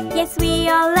 Yes, we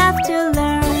all love to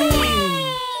learn.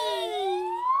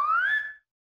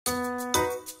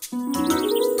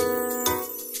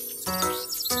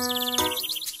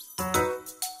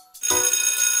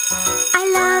 I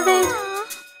love it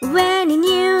when a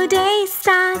new day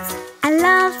starts. I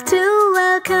love to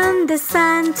welcome the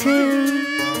sun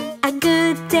to a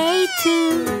good day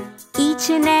to each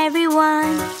and every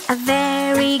one. A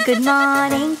very good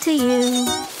morning to you.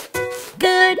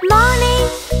 Good morning,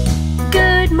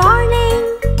 good morning.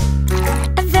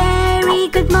 A very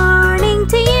good morning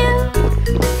to you.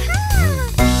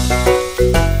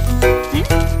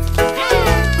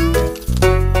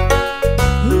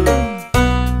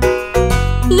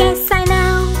 Yes, I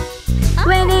know,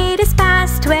 when it is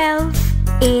past 12,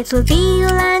 it'll be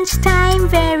lunchtime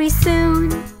very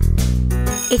soon.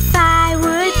 If I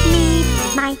would meet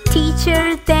my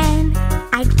teacher then,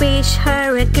 I'd wish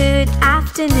her a good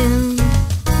afternoon.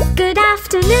 Good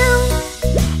afternoon,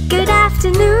 good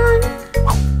afternoon.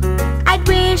 I'd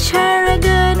wish her a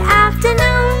good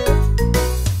afternoon.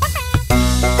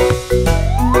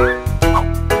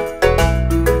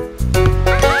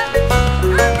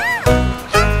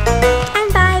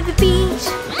 And by the beach,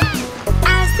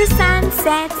 as the sun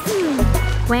sets,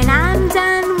 when I'm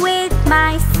done with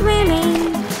my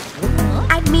swimming,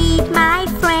 I'd meet my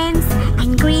friends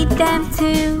and greet them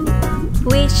too,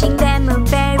 wishing them a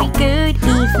very good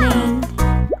evening.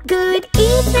 Good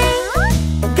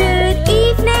evening, good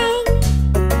evening.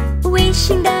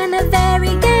 Wishing them a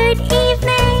very good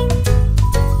evening.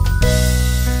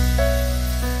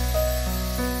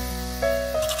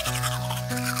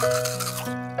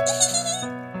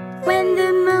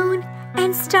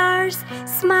 and stars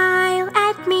smile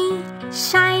at me,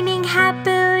 shining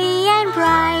happily and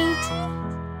bright.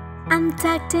 I'm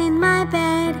tucked in my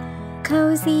bed,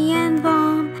 cozy and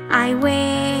warm. I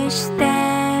wish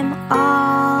them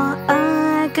all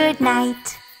a good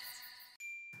night.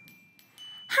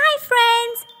 Hi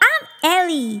friends, I'm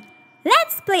Elly.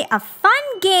 Let's play a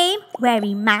fun game where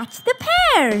we match the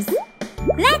pairs.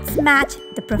 Let's match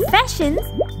the professions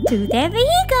to their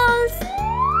vehicles.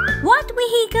 What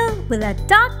vehicle will a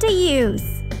doctor use?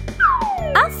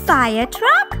 A fire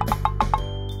truck?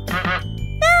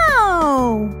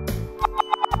 No.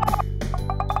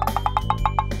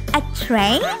 A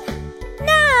train?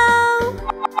 No.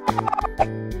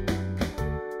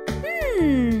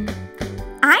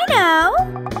 I know.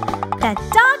 The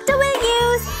doctor will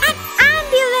use an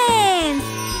ambulance.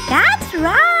 That's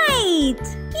right.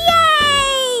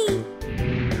 Yay!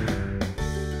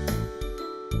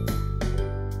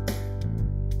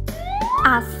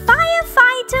 A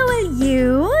firefighter will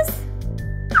use...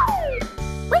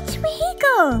 Which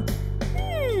vehicle?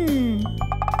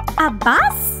 A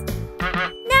bus?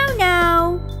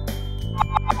 No.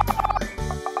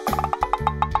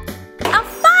 A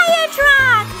fire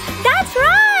truck! That's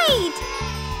right!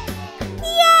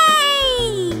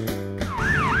 Yay!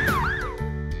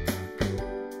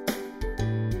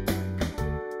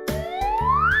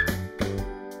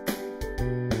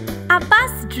 A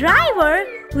bus driver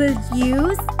will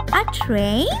use a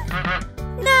train?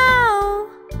 No.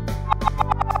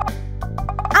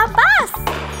 A bus!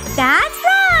 That's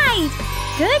right!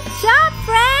 Good job,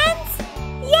 friends!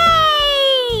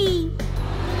 Yay!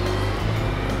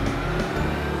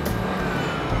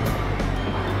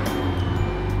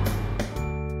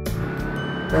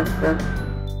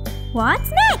 What's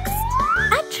next?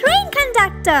 A train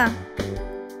conductor.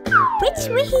 Which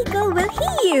vehicle will he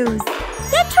use?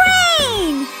 The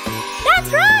train! That's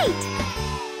right!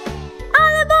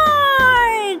 All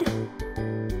aboard!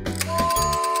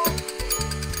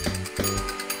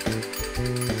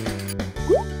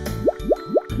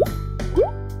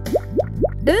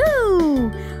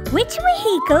 Ooh! Which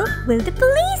vehicle will the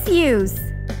police use?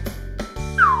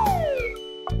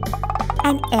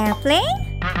 An airplane?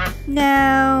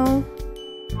 No.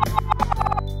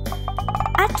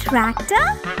 A tractor?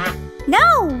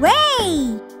 No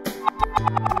way!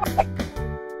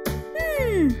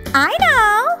 I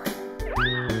know!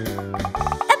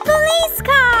 A police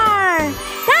car!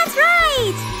 That's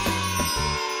right!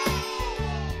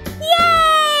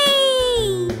 Yay!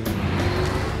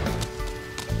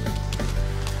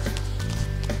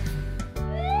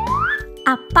 A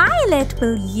pilot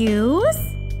will use...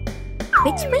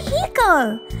 Which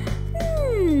vehicle?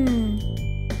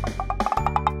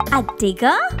 A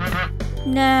digger?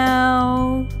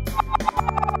 No.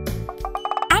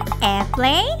 An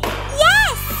airplane?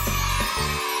 Yes!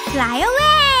 Fly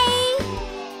away!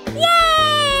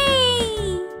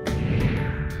 Yay!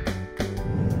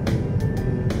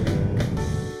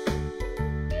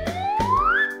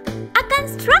 A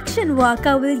construction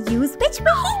worker will use which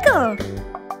vehicle?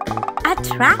 A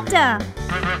tractor?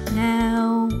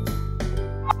 No.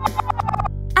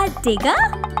 A digger?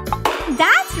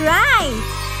 That's right!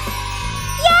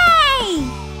 Yay!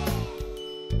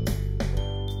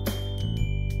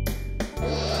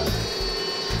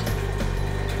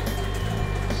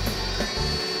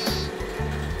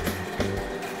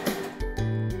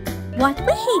 What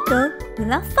vehicle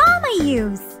will a farmer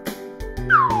use?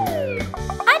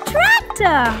 A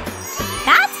tractor!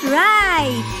 That's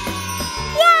right!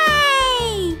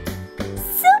 Yay!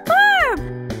 Superb!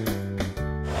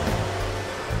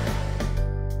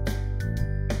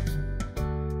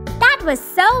 That was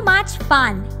so much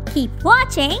fun. Keep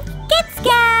watching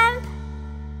KidsCamp.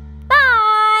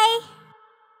 Bye!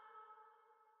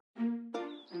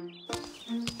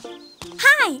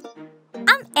 Hi,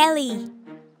 I'm Elly.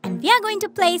 And we are going to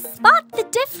play Spot the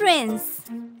Difference.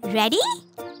 Ready?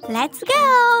 Let's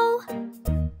go!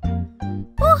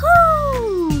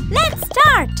 Woohoo! Let's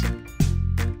start!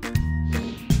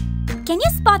 Can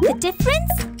you spot the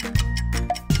difference?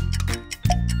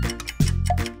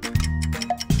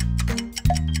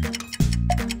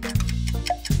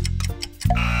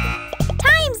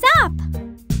 Time's up!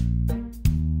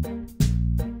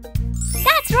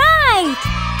 That's right!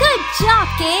 Good job,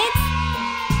 kids!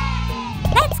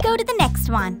 Let's go to the next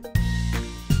one.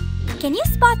 Can you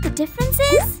spot the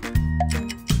differences?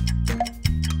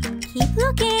 Keep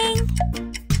looking.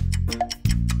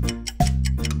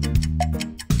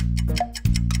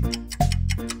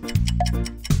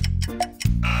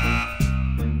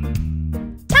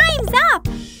 Time's up!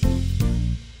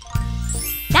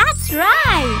 That's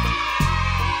right!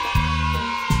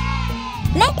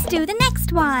 Let's do the next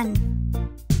next one.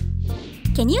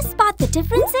 Can you spot the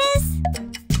differences?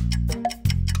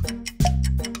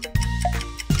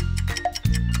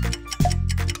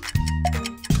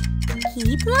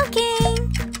 Keep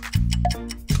looking.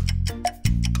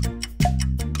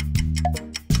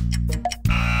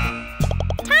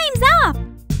 Time's up.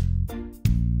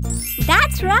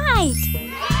 That's right.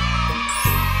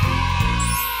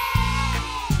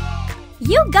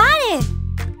 You got it.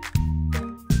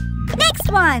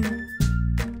 Next one.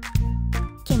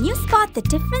 Can you spot the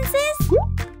differences?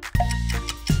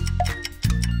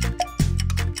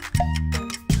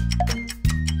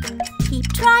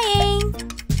 Keep trying.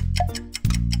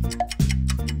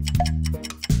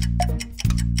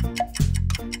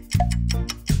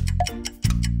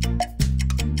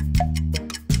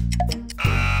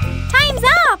 Time's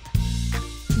up!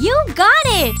 You got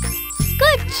it!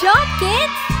 Good job,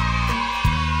 kids!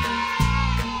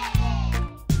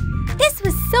 This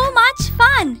was so much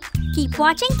fun! Keep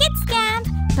watching KidsCamp.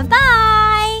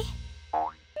 Bye-bye!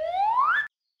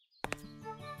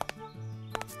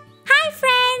 Hi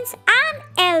friends, I'm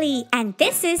Elly and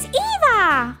this is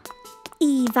Eva.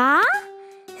 Eva,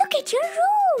 look at your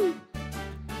room.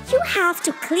 You have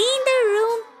to clean the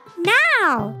room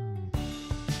now.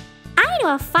 I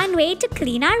know a fun way to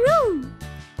clean our room.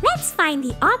 Let's find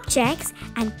the objects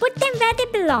and put them where they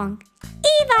belong.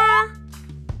 Eva,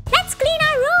 let's clean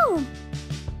our room.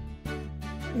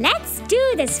 Let's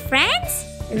do this, friends.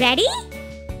 Ready?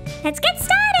 Let's get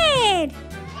started.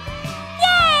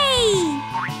 Yay!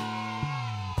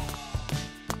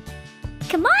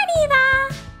 Come on, Eva.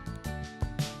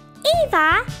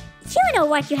 Eva, you know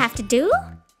what you have to do.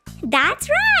 That's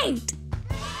right.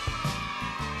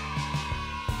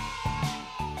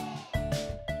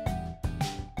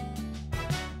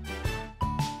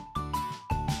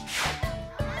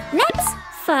 Let's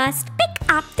first pick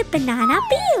up the banana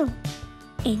peel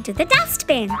into the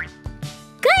dustbin.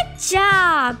 Good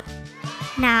job!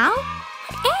 Now,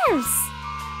 what else?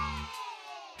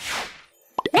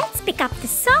 Let's pick up the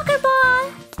soccer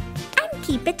ball and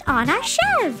keep it on our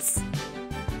shelves.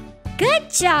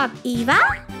 Good job, Eva!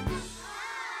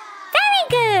 Very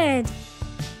good!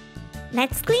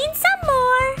 Let's clean some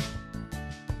more.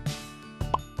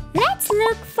 Let's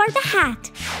look for the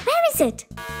hat. Where is it?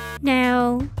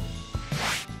 No.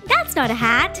 That's not a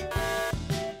hat.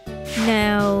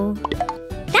 No.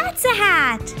 That's a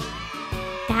hat.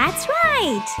 That's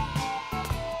right.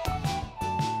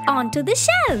 Onto the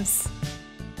shelves.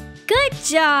 Good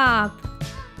job.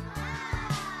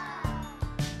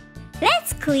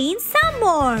 Let's clean some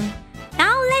more.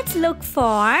 Now let's look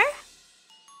for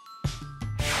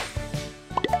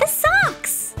the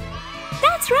socks.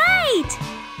 That's right.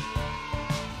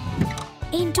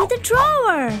 Into the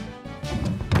drawer.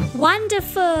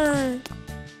 Wonderful.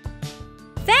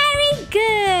 Very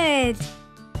good.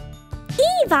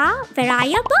 Eva, where are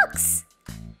your books?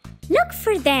 Look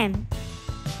for them.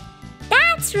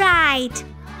 That's right.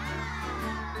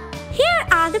 Here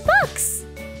are the books.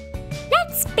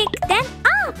 Let's pick them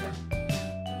up.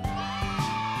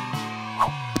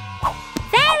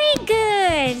 Very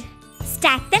good.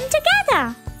 Stack them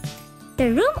together.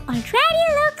 The room already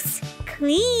looks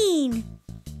clean.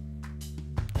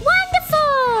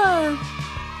 Wonderful!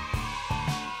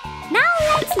 Now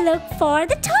let's look for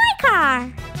the toy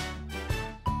car.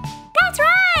 That's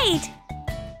right!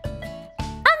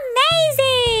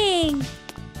 Amazing!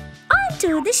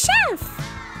 Onto the shelf.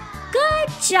 Good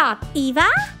job, Eva.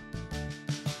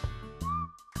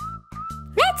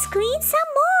 Let's clean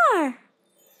some more.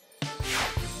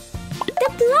 The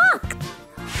block.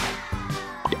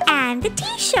 And the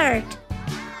t-shirt.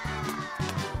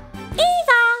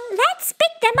 Eva, let's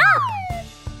pick them up.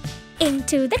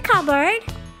 Into the cupboard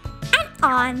and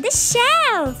on the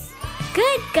shelf.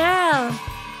 Good girl.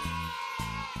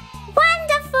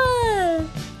 Wonderful.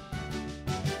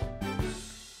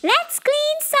 Let's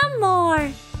clean some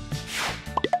more.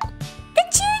 The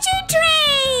choo-choo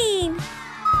train.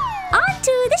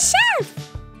 Onto the shelf.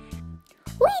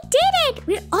 We did it.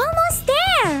 We're almost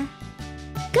there.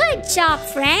 Good job,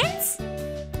 friends.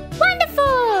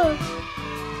 Wonderful.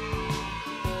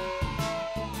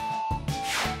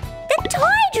 The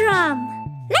toy drum.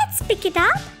 Let's pick it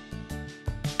up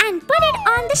and put it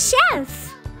on the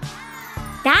shelf.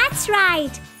 That's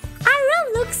right. Our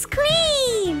room looks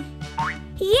clean.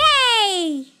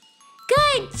 Yay!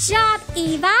 Good job,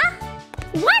 Eva.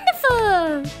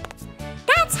 Wonderful.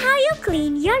 That's how you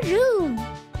clean your room.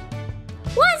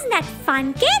 Wasn't that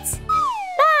fun, kids?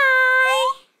 Bye!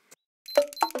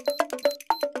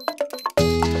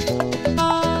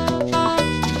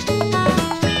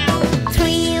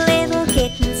 Three little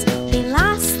kittens, they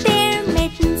lost their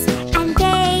mittens, and they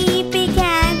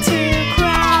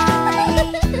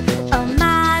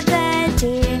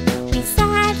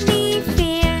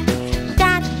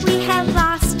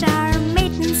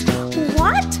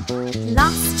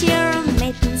lost your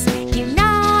mittens, you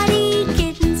naughty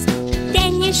kittens,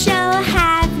 then you shall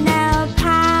have no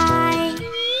pie.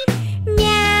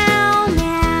 Meow,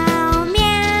 meow,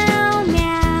 meow,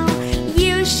 meow,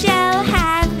 you shall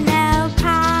have no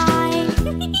pie.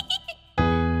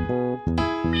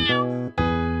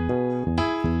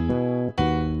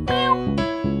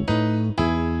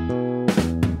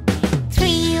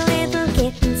 Three little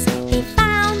kittens, they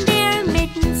found their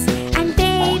mittens, and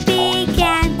they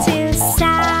began to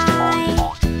sigh.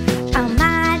 Oh,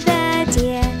 mother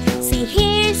dear, see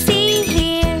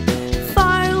here,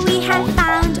 for we have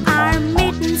found our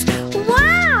mittens.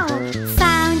 Wow!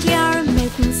 Found your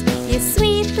mittens, you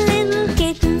sweet little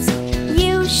kittens,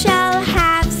 you shall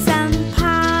have some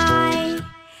pie.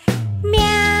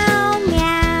 Meow,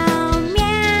 meow,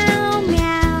 meow,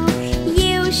 meow,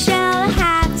 you shall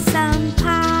have some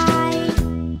pie.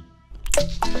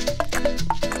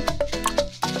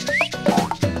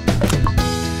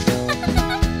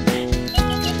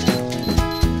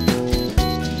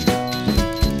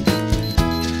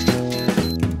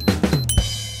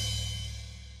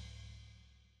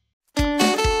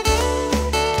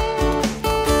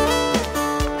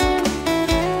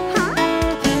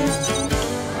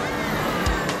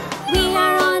 We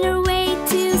are on our way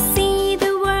to see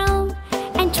the world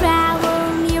and travel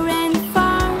near and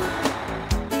far,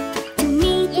 to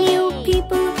meet new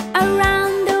people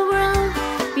around the world.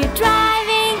 We're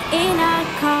driving in our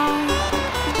car.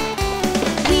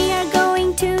 We are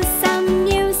going to some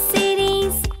new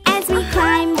cities as we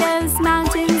climb those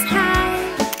mountains high.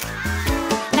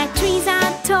 The trees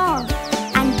are tall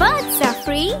and birds are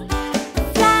free,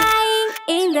 flying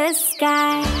in the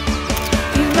sky.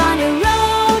 We're on a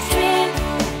road trip,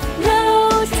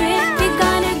 we're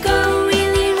gonna go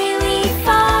really, really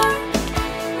far.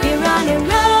 We're on a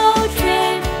road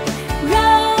trip,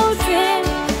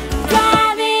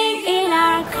 driving in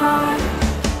our car.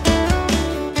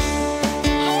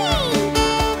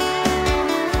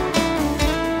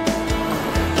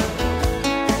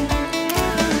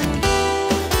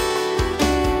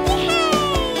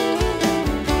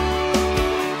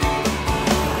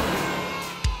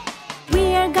 We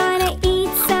are gonna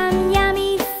eat some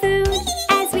yummy food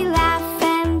as we laugh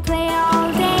and play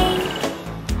all day.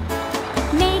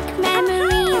 Make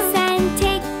memories and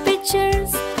take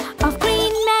pictures of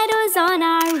green meadows on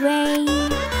our way.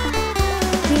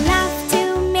 We love to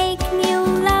make new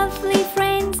lovely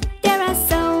friends. There are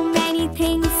so many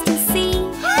things to see.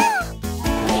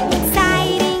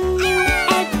 Exciting new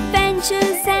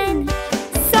adventures and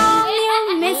so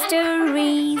new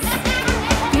mysteries.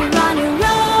 We're on a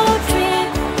road trip,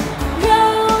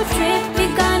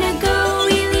 we're gonna go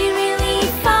really, really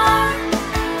far.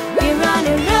 We're on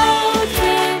a road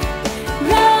trip,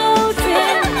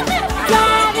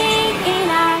 driving in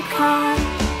our car.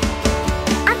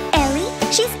 I'm Elly,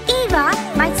 she's Eva,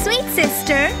 my sweet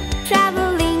sister.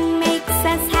 Traveling makes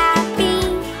us happy.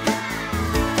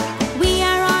 We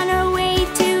are on our way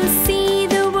to see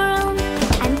the world,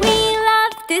 and we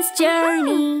love this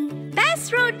journey.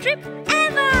 Best road trip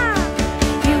ever!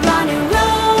 We're on a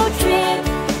road trip,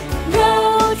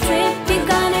 we're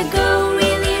gonna go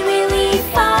really, really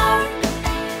far.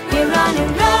 We're on a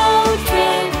road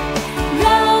trip,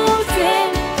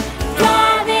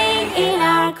 driving in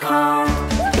our car.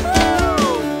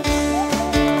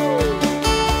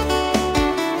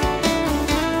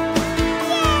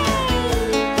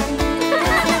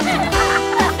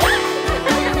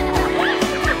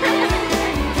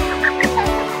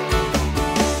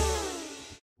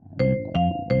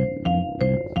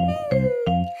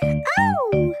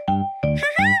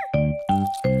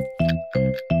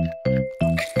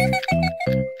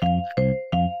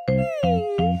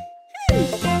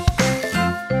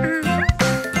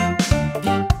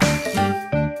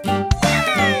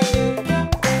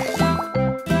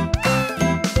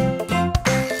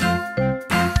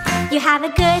 You have a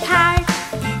good heart,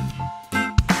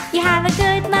 you have a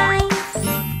good mind.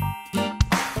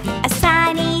 A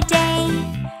sunny day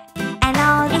and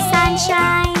all the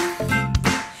sunshine.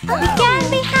 We can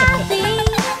be happy,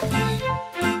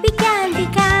 we can be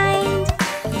kind.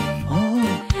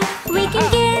 We can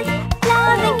give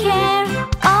love and care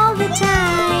all the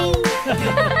time.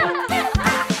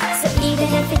 So even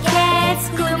if it gets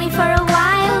gloomy for a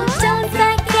while, don't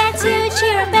forget to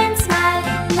cheer up and smile.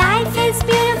 Life is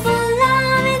beautiful,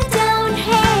 love and don't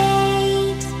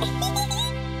hate.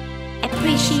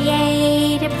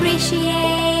 Appreciate,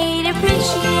 appreciate,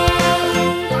 appreciate.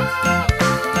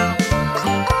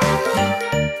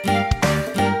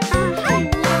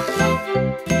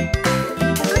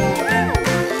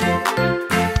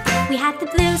 We have the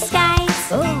blue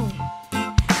skies,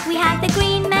 we have the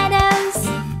green meadows,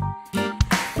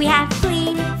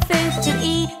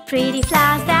 pretty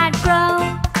flowers that grow.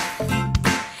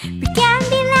 We can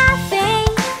be laughing,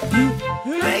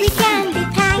 we can be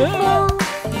thankful.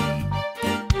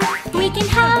 We can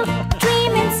hope,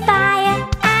 dream, inspire,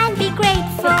 and be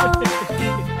grateful.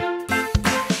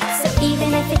 So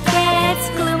even if it gets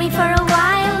gloomy for a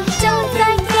while, don't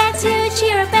forget to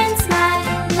cheer up and smile.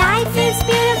 Life is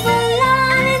beautiful,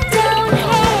 love and don't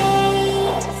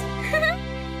hate.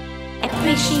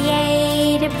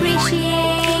 Appreciate,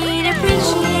 appreciate,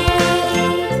 appreciate.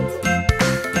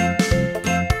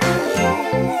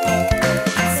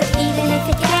 So even if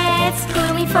it gets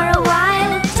gloomy for a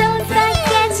while, don't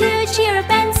forget to cheer up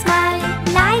and smile.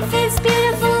 Life is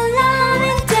beautiful, love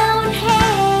and don't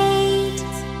hate.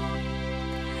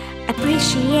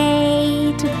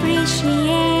 Appreciate,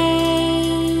 appreciate,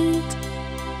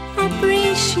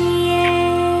 appreciate.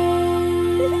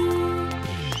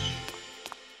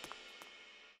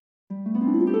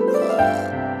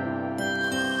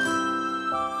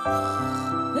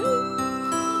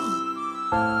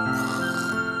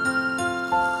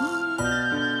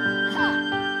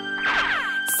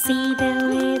 See the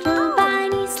little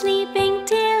bunny sleeping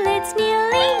till it's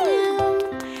nearly noon.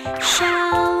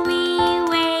 Shall we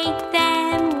wake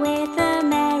them with a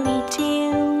merry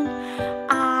tune?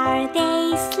 Are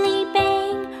they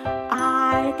sleeping?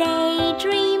 Are they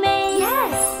dreaming?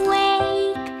 Yes!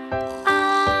 Wake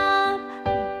up,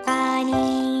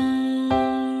 bunnies.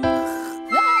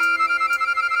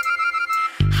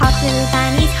 Hop little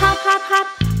bunnies, hop, hop, hop.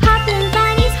 Hop little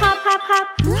bunnies, hop, hop, hop.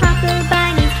 Hop little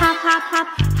bunnies, hop, hop, hop.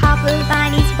 Hop little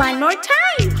bunnies, one more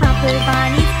time. Hop little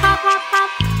bunnies, hop, hop, hop.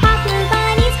 Hop little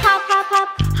bunnies, hop, hop, hop.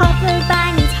 Hop little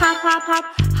bunnies, hop, hop, hop.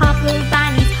 Hop little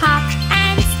bunnies, hop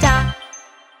and stop.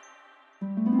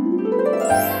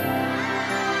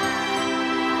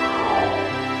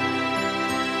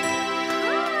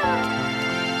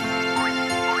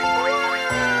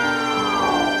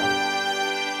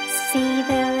 See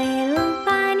the little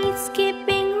bunnies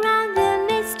skipping round the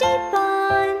misty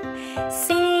pond,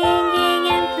 singing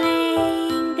and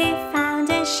playing. They found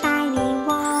a shiny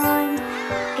wand.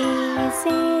 Is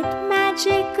it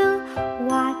magical?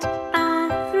 What a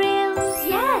thrill!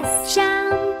 Yes!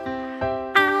 Jump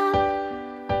up,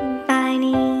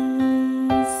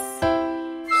 bunnies.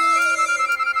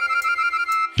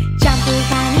 Jump, little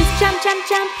bunnies, jump, jump,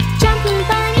 jump. Jump, little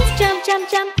bunnies, jump, jump,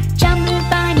 jump. Jump, little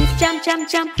bunnies, jump, jump,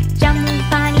 jump. Jump, little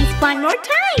bunnies, one more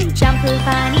time. Jump, little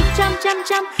bunnies, jump, jump,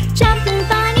 jump. Jump, little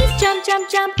bunnies, jump, jump,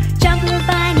 jump. Jump, little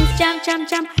bunnies, jump, jump,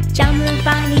 jump. Jump, little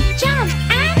bunnies, jump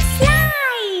and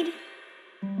slide.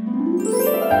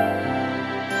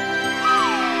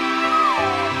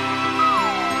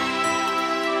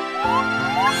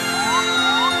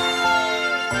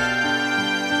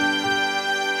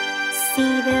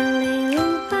 See the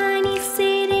little bunny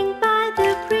sitting by the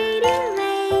pretty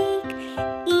lake,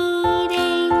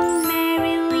 eating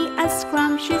merrily a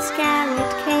scrumptious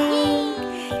carrot cake.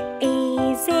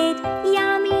 Is it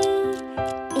yummy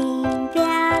in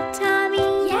their tummy?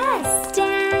 Yes!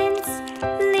 Dance,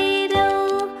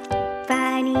 little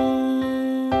bunnies.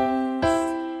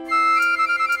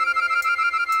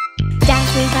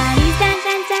 Dance, little bunnies, dance,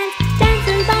 dance, dance. Dance,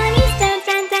 little bunnies, dance,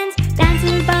 dance, dance. Dance,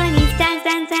 little bunnies, dance,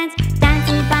 dance, dance. Dance,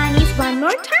 little bunnies, one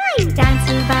more time. Dance,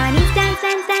 little bunnies, dance,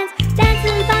 dance, dance. Dance,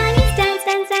 little bunnies, dance,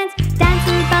 dance, dance. Dance,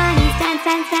 little bunnies, dance,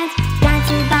 dance, dance. Dance,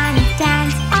 little bunnies,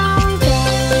 dance all day.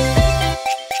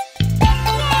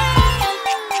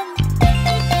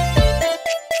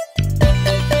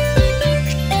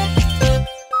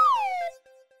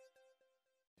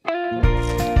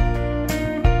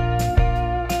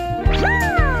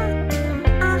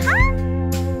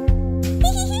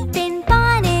 Bin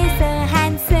Bon is a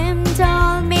handsome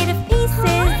doll made of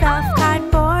pieces of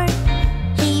cardboard.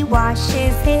 He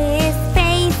washes his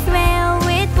face well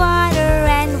with water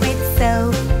and with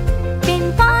soap.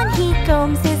 Bin Bon, he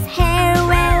combs his hair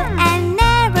well and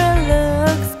never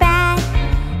looks bad.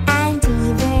 And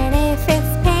even if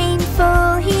it's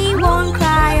painful, he won't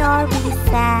cry or be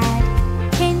sad.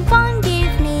 Bin Bon,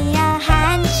 give me a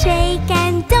handshake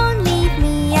and don't leave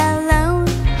me alone.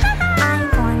 I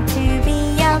want to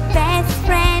be your best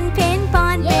friend, Bin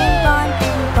Bon, Bin Bon,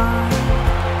 Bin Bon.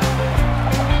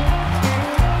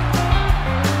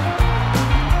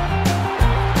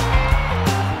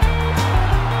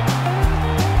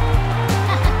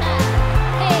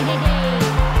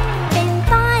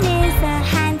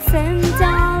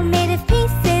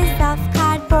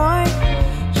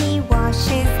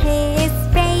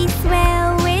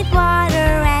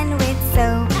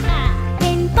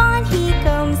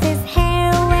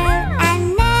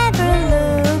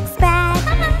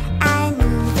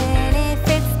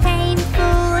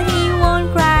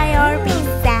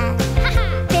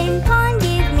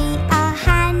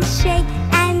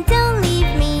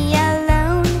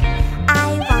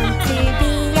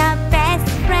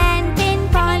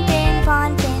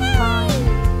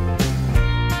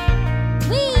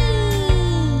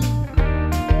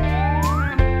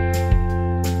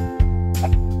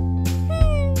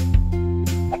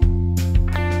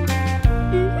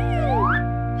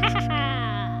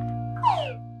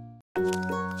 Hi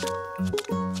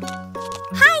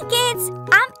kids,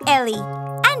 I'm Elly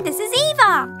and this is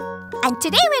Eva. And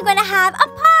today we're going to have a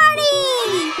party!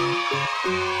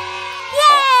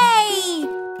 Yay!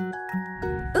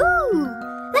 Ooh,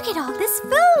 look at all this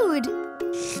food!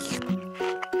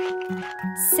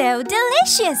 So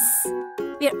delicious!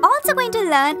 We're also going to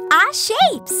learn our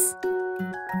shapes.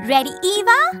 Ready,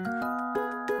 Eva?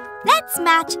 Let's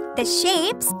match the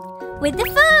shapes with the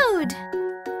food.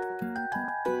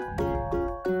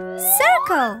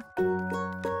 Circle.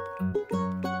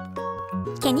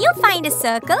 Can you find a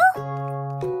circle?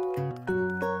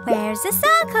 Where's a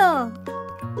circle?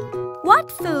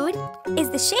 What food is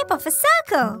the shape of a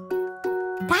circle?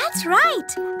 That's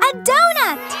right, a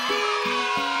donut.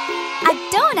 A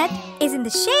donut is in the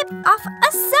shape of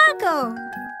a circle.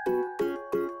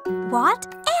 What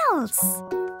else?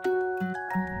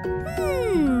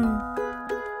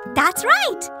 That's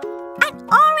right, an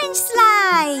orange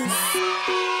slice.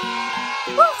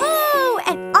 Woohoo!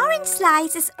 An orange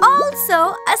slice is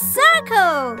also a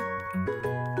circle.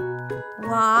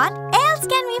 What else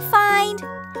can we find?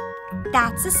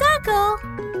 That's a circle.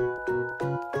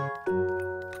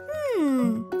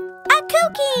 A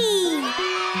cookie.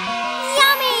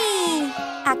 Yummy!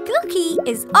 A cookie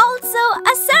is also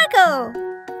a circle.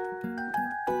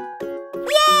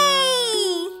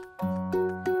 Yay!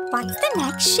 What's the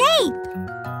next shape?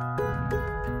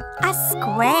 A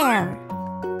square.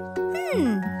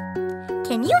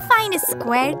 Can you find a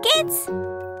square, kids?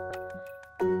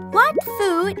 What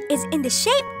food is in the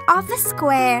shape of a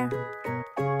square?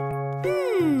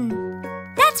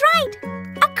 That's right,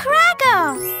 a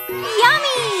cracker.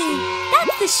 Yummy!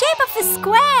 That's the shape of a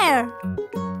square.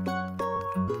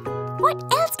 What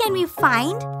else can we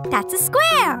find that's a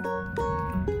square?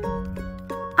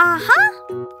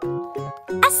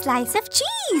 A slice of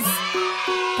cheese.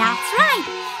 That's right,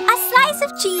 a slice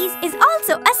of cheese is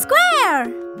also a square.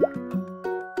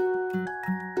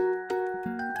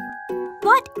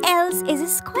 What else is a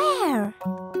square?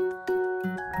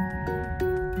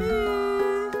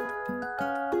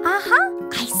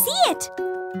 I see it.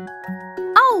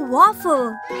 A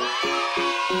waffle.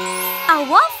 A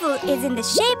waffle is in the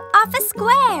shape of a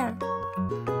square.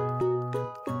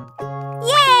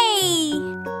 Yay!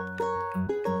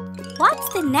 What's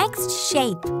the next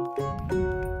shape?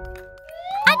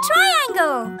 A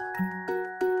triangle.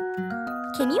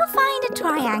 Can you find a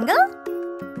triangle?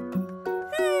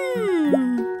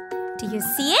 Do you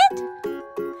see it?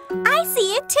 I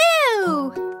see it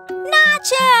too!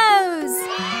 Nachos!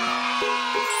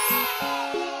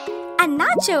 A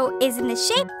nacho is in the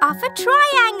shape of a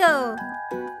triangle.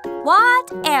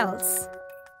 What else?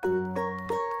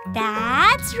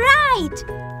 That's right!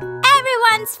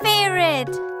 Everyone's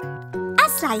favorite! A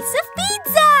slice of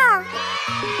pizza!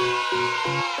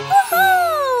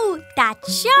 Woohoo! That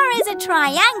sure is a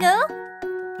triangle!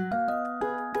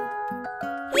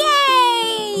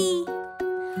 Yay!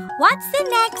 What's the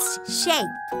next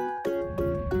shape?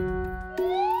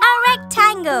 A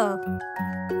rectangle.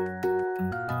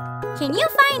 Can you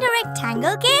find a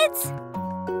rectangle, kids?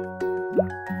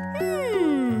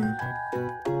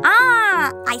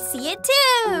 I see it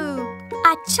too.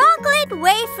 A chocolate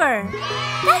wafer.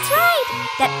 That's right.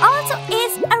 That also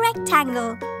is a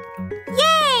rectangle.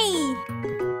 Yay!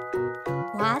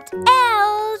 What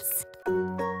else?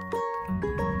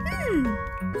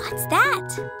 What's that?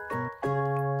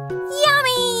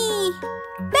 Yummy!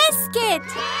 Biscuit!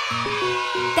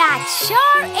 That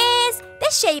sure is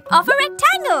the shape of a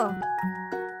rectangle.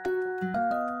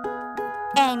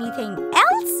 Anything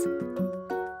else?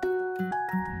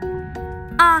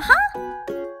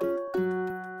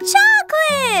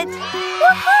 Chocolate!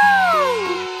 Woohoo!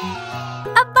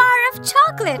 A bar of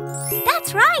chocolate.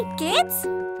 That's right, kids.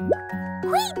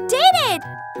 We did it!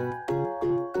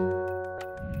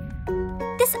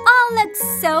 This all looks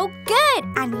so good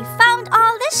and we found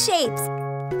all the shapes.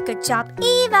 Good job,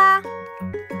 Eva.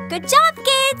 Good job,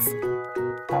 kids.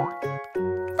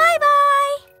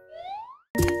 Bye-bye.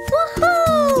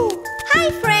 Woohoo! Hi,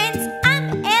 friends.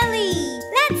 I'm Elly.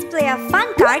 Let's play a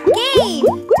fun card game.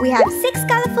 We have 6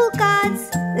 colorful cards.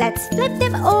 Let's flip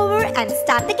them over and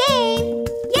start the game.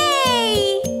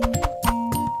 Yay!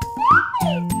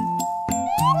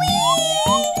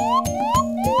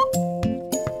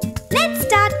 Let's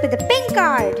start with the pink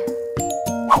card.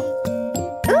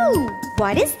 Ooh,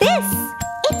 what is this?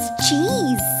 It's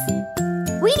cheese.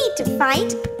 We need to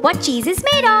find what cheese is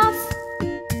made of.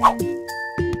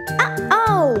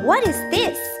 Uh-oh, what is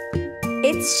this?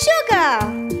 It's sugar.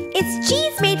 Is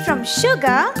cheese made from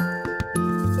sugar?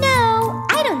 No,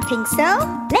 I don't think so.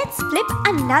 Let's flip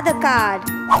another card.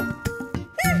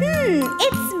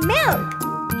 It's milk.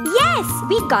 Yes,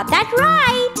 we got that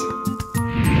right!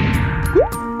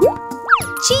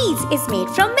 Cheese is made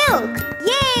from milk.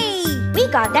 Yay! We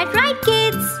got that right,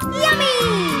 kids! Yummy!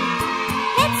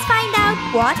 Let's find out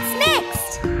what's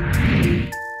next.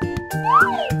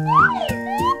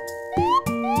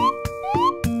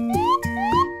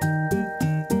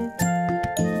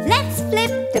 Let's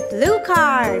flip the blue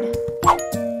card.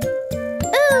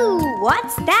 Ooh,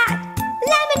 what's that?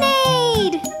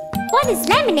 Lemonade! What is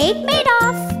lemonade made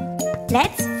of?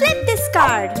 Let's flip this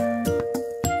card.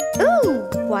 Ooh,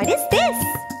 what is this?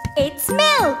 It's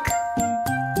milk.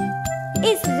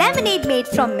 Is lemonade made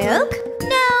from milk?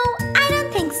 No, I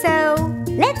don't think so.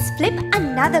 Let's flip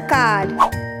another card.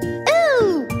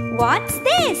 Ooh, what's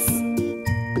this?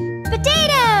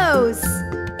 Potatoes.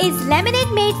 Is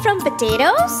lemonade made from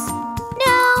potatoes?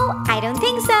 No, I don't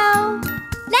think so.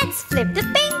 Let's flip the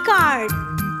pink card.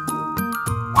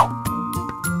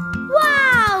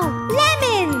 Wow,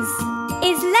 lemons.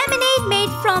 Is lemonade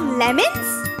made from lemons?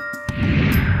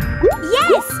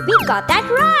 Yes, we got that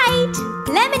right!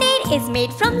 Lemonade is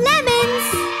made from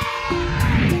lemons!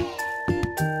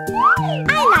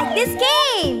 I like this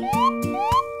game!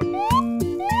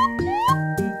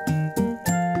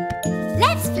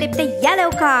 Let's flip the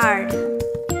yellow card.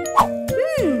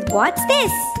 What's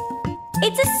this?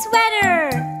 It's a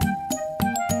sweater!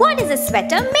 What is a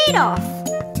sweater made of?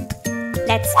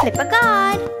 Let's flip a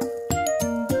card.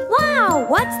 Wow,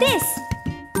 what's this?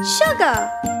 Sugar!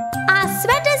 Are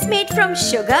sweaters made from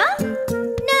sugar?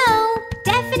 No,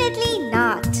 definitely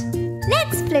not.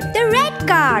 Let's flip the red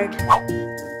card.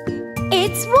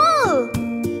 It's wool.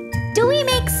 Do we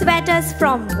make sweaters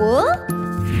from wool?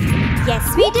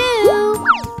 Yes, we do.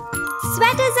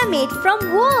 Sweaters are made from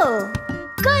wool.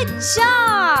 Good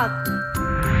job!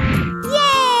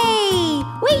 Yay!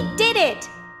 We did it!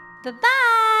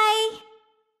 Bye-bye!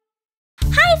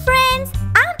 Hi friends!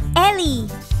 I'm Elly.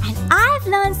 And I've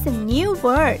learned some new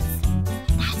words.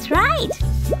 That's right!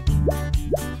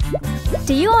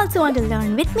 Do you also want to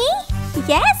learn with me?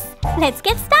 Yes? Let's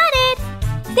get started!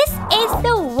 This is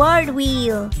the word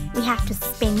wheel. We have to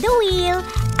spin the wheel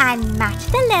and match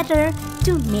the letter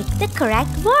to make the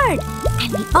correct word.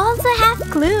 And we also have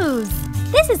clues.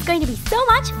 This is going to be so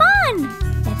much fun!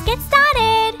 Let's get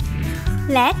started!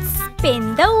 Let's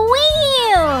spin the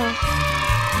wheel!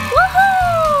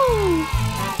 Woohoo!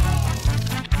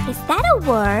 Is that a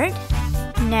word?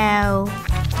 No.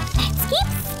 Let's keep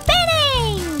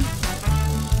spinning!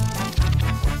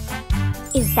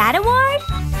 Is that a word?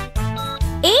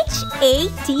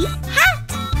 H-A-T, hat!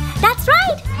 That's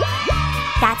right!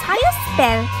 That's how you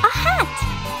spell a hat.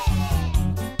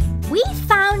 We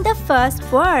found the first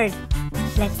word.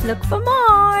 Let's look for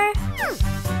more.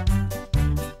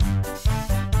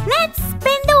 Let's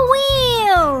spin the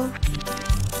wheel!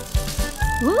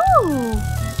 Ooh!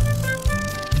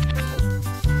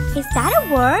 Is that a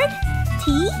word?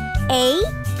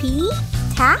 T-A-P,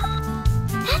 tap?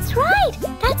 That's right!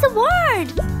 That's a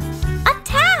word! A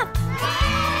tap!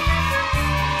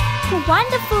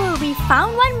 Wonderful! We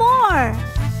found one more!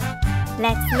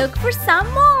 Let's look for some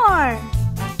more!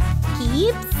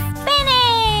 Keep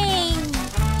spinning!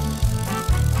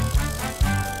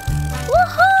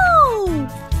 Woohoo!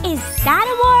 Is that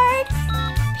a word?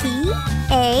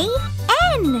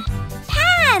 P-A-N!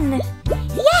 Pan!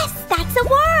 Yes, that's a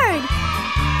word!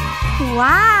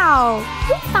 Wow!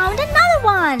 We found another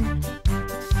one!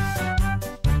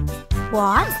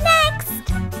 What's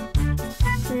next?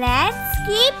 Let's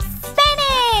keep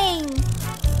spinning!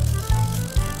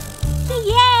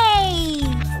 Yay!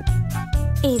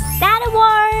 Is that a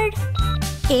word?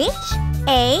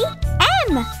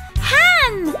 H-A-M!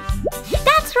 Ham!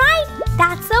 That's right!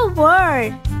 That's a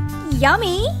word!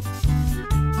 Yummy!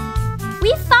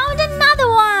 We found another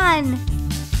one!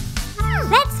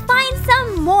 Let's find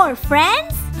some more,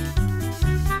 friends!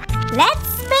 Let's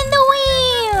spin the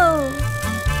wheel!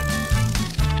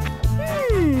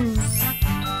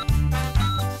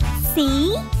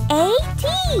 C-A-T!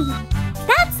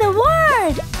 That's a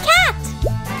word! Cat!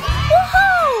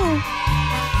 Woohoo!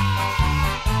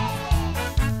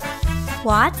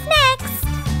 What's next?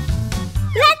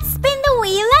 Let's spin the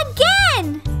wheel again!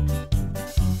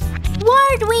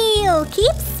 Word wheel!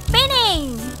 Keep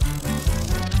spinning!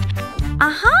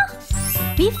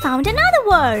 We found another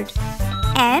word.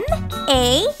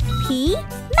 M-A-P,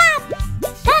 map.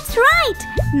 That's right!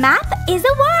 Map is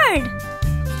a word.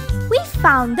 We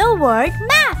found the word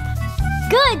map.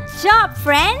 Good job,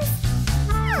 friends!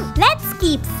 Let's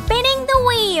keep spinning the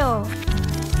wheel.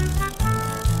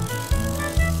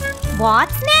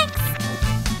 What's next?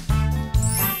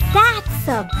 That's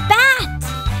a bat.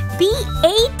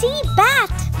 B-A-T,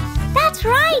 bat. That's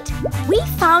That's right! We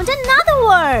found another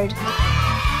word!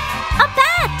 A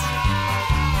bat!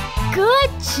 Good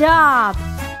job!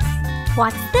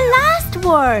 What's the last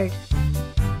word?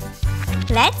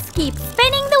 Let's keep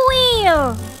spinning the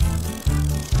wheel!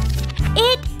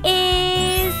 It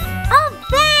is a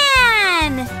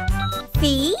van!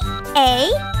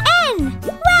 V-A-N!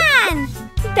 Van!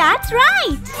 That's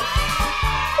right!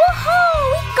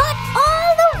 Woohoo! We got all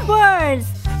the words!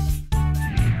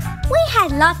 We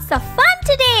had lots of fun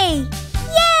today!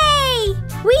 Yay!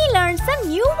 We learned some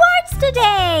new words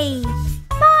today!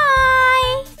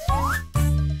 Bye!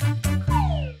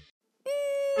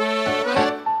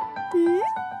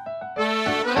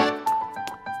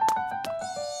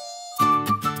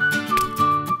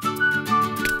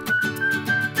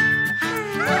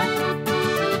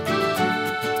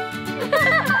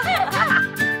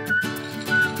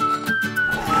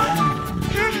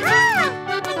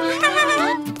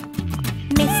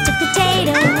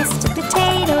 Mr.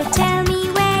 Potato, tell me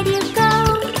where you go.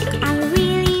 I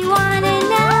really wanna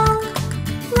know.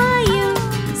 Were you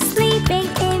sleeping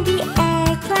in the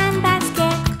eggplant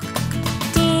basket?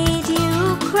 Did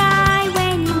you cry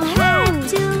when you had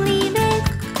to leave it?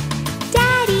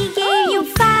 Daddy gave you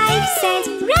 5 cents.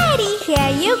 Ready,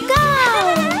 here you go.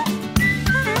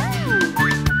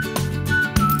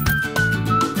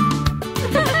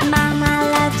 Mama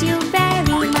loved you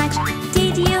very much.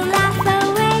 Did you laugh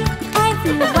away?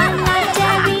 Everyone laughed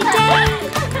every day.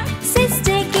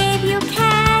 Sister gave you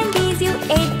candies, you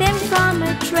ate them from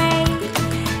a tray.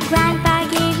 Grandpa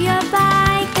gave you a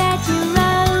bike that you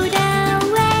rode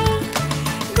away.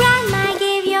 Grandma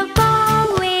gave you a ball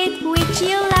with which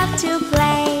you love to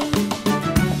play.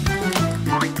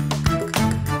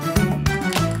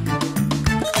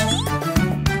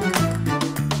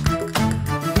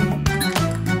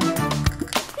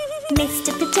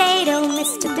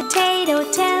 Mr. Potato,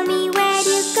 tell me where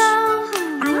you go.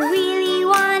 I really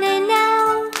wanna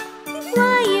know.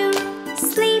 Were you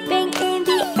sleeping in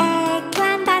the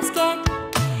eggplant basket?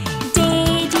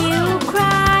 Did you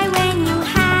cry when you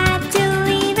had to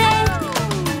leave it?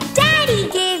 Daddy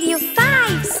gave you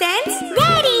 5 cents.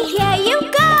 Ready, here you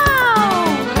go.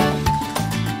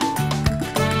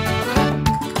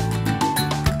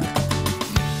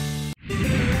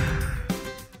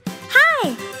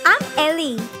 Hi, I'm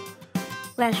Elly.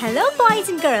 Well, hello boys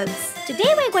and girls.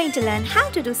 Today we're going to learn how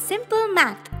to do simple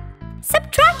math.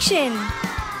 Subtraction.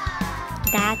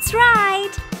 That's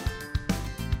right.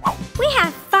 We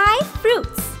have 5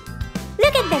 fruits.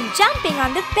 Look at them jumping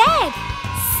on the bed.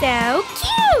 So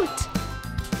cute.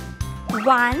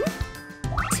 1,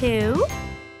 2,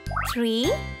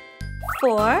 3,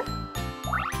 4,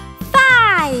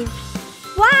 5.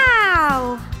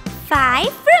 Wow!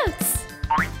 5 fruits.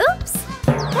 Oops!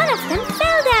 One of them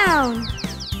fell down.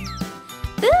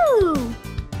 Ooh!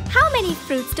 How many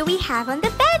fruits do we have on the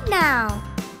bed now?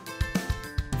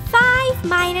 5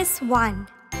 minus 1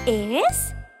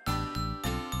 is?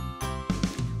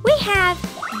 We have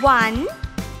 1,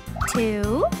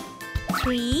 2,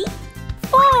 3,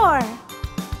 4.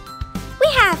 We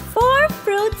have 4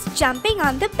 fruits jumping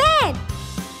on the bed.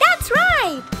 That's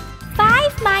right!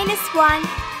 5 minus 1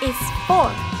 is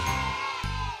 4.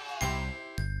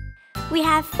 We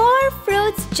have 4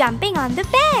 fruits jumping on the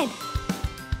bed.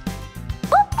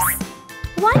 Oops!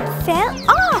 One fell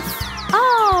off.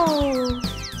 Oh!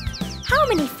 How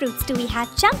many fruits do we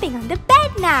have jumping on the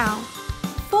bed now?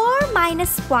 4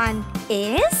 minus 1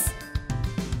 is?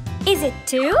 Is it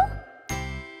 2?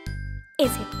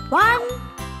 Is it 1?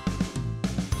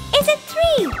 Is it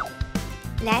 3?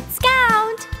 Let's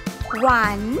count.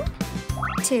 1,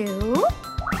 2,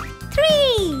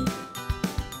 3.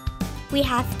 We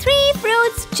have 3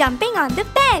 fruits jumping on the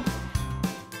bed.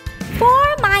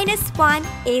 4 minus 1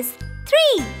 is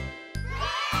 3.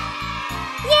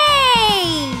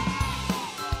 Yay!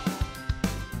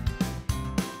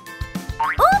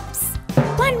 Oops!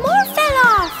 One more fell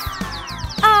off.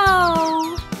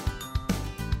 Oh!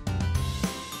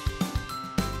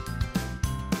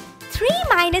 3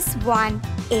 minus 1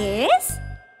 is?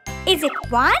 Is it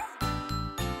 1?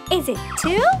 Is it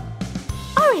 2?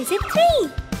 Or is it 3?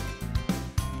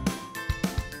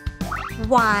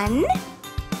 1,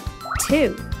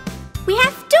 2. We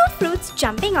have 2 fruits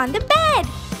jumping on the bed.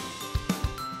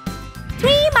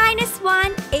 3 minus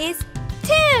 1 is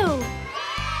 2.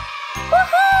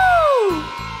 Woohoo!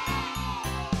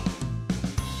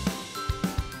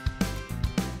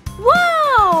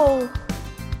 Whoa!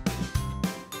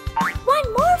 One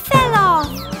more fell off.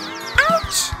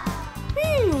 Ouch!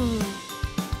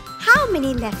 How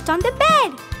many left on the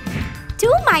bed?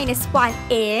 2 minus 1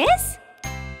 is?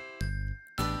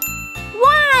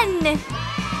 1.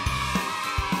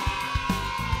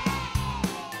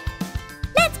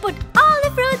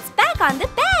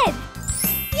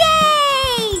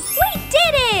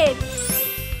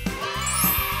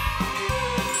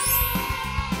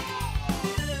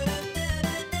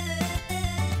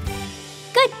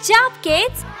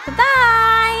 kids.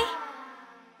 Bye-bye.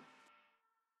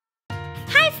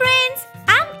 Hi friends,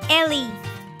 I'm Elly.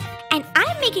 And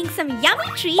I'm making some yummy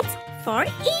treats for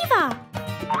Eva.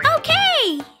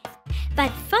 Okay!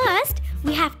 But first,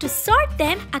 we have to sort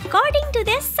them according to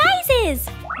their sizes.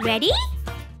 Ready?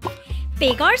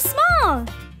 Big or small?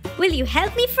 Will you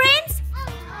help me, friends?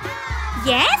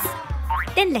 Yes?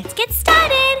 Then let's get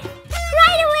started.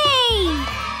 Right away!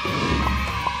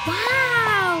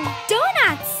 Wow!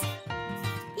 Donuts!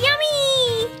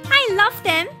 Yummy! I love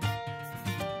them.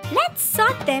 Let's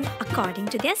sort them according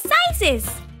to their sizes.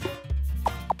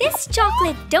 This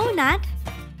chocolate donut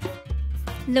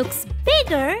looks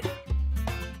bigger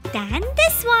than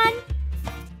this one.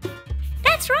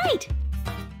 That's right.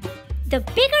 The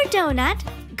bigger donut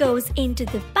goes into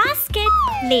the basket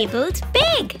labeled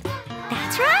big.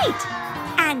 That's right.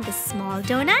 And the small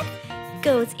donut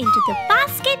goes into the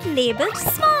basket labeled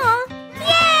small.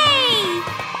 Yay!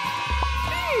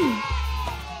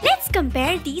 Let's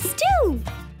compare these two.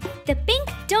 The pink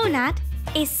donut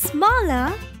is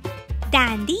smaller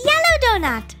than the yellow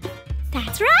donut.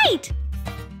 That's right.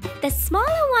 The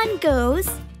smaller one goes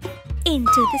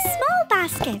into the small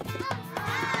basket.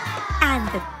 And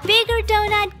the bigger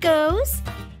donut goes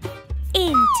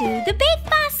into the big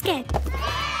basket.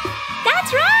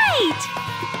 That's right!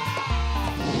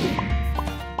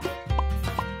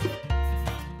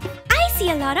 I see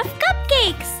a lot of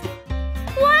cupcakes.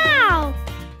 Wow!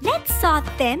 Let's sort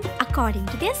them according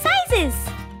to their sizes.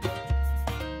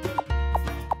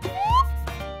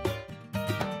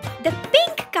 The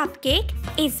pink cupcake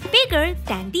is bigger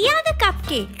than the other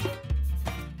cupcake.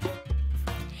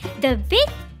 The big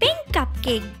pink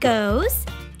cupcake goes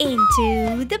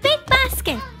into the big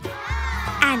basket.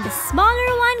 And the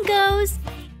smaller one goes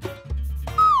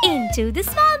into the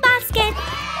small basket.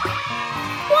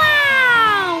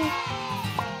 Wow!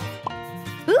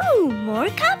 Ooh, more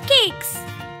cupcakes.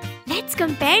 Let's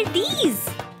compare these.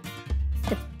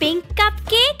 The pink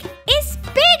cupcake is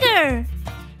bigger.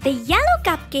 The yellow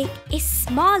cupcake is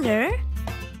smaller.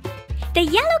 The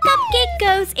yellow cupcake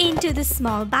goes into the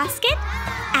small basket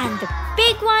and the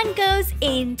big one goes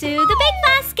into the big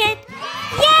basket.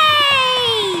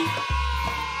 Yay!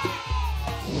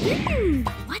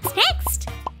 What's next?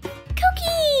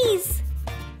 Cookies!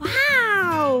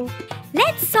 Wow!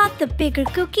 Let's sort the bigger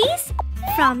cookies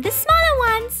from the smaller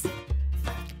ones.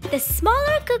 The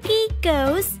smaller cookie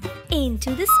goes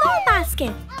into the small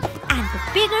basket and the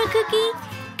bigger cookie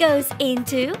goes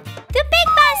into the big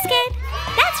basket.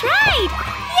 That's right!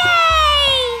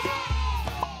 Yay!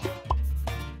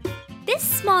 This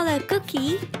smaller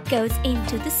cookie goes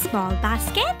into the small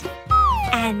basket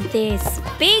and this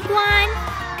big one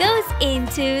goes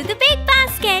into the big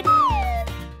basket.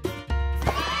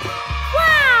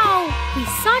 Wow! We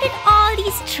sorted all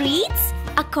these treats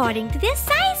according to their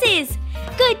sizes.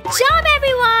 Good job,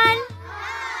 everyone!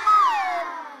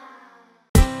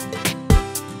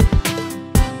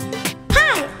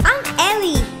 Hi, I'm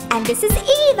Elly and this is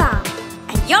Eva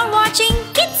and you're watching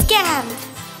KidsCamp.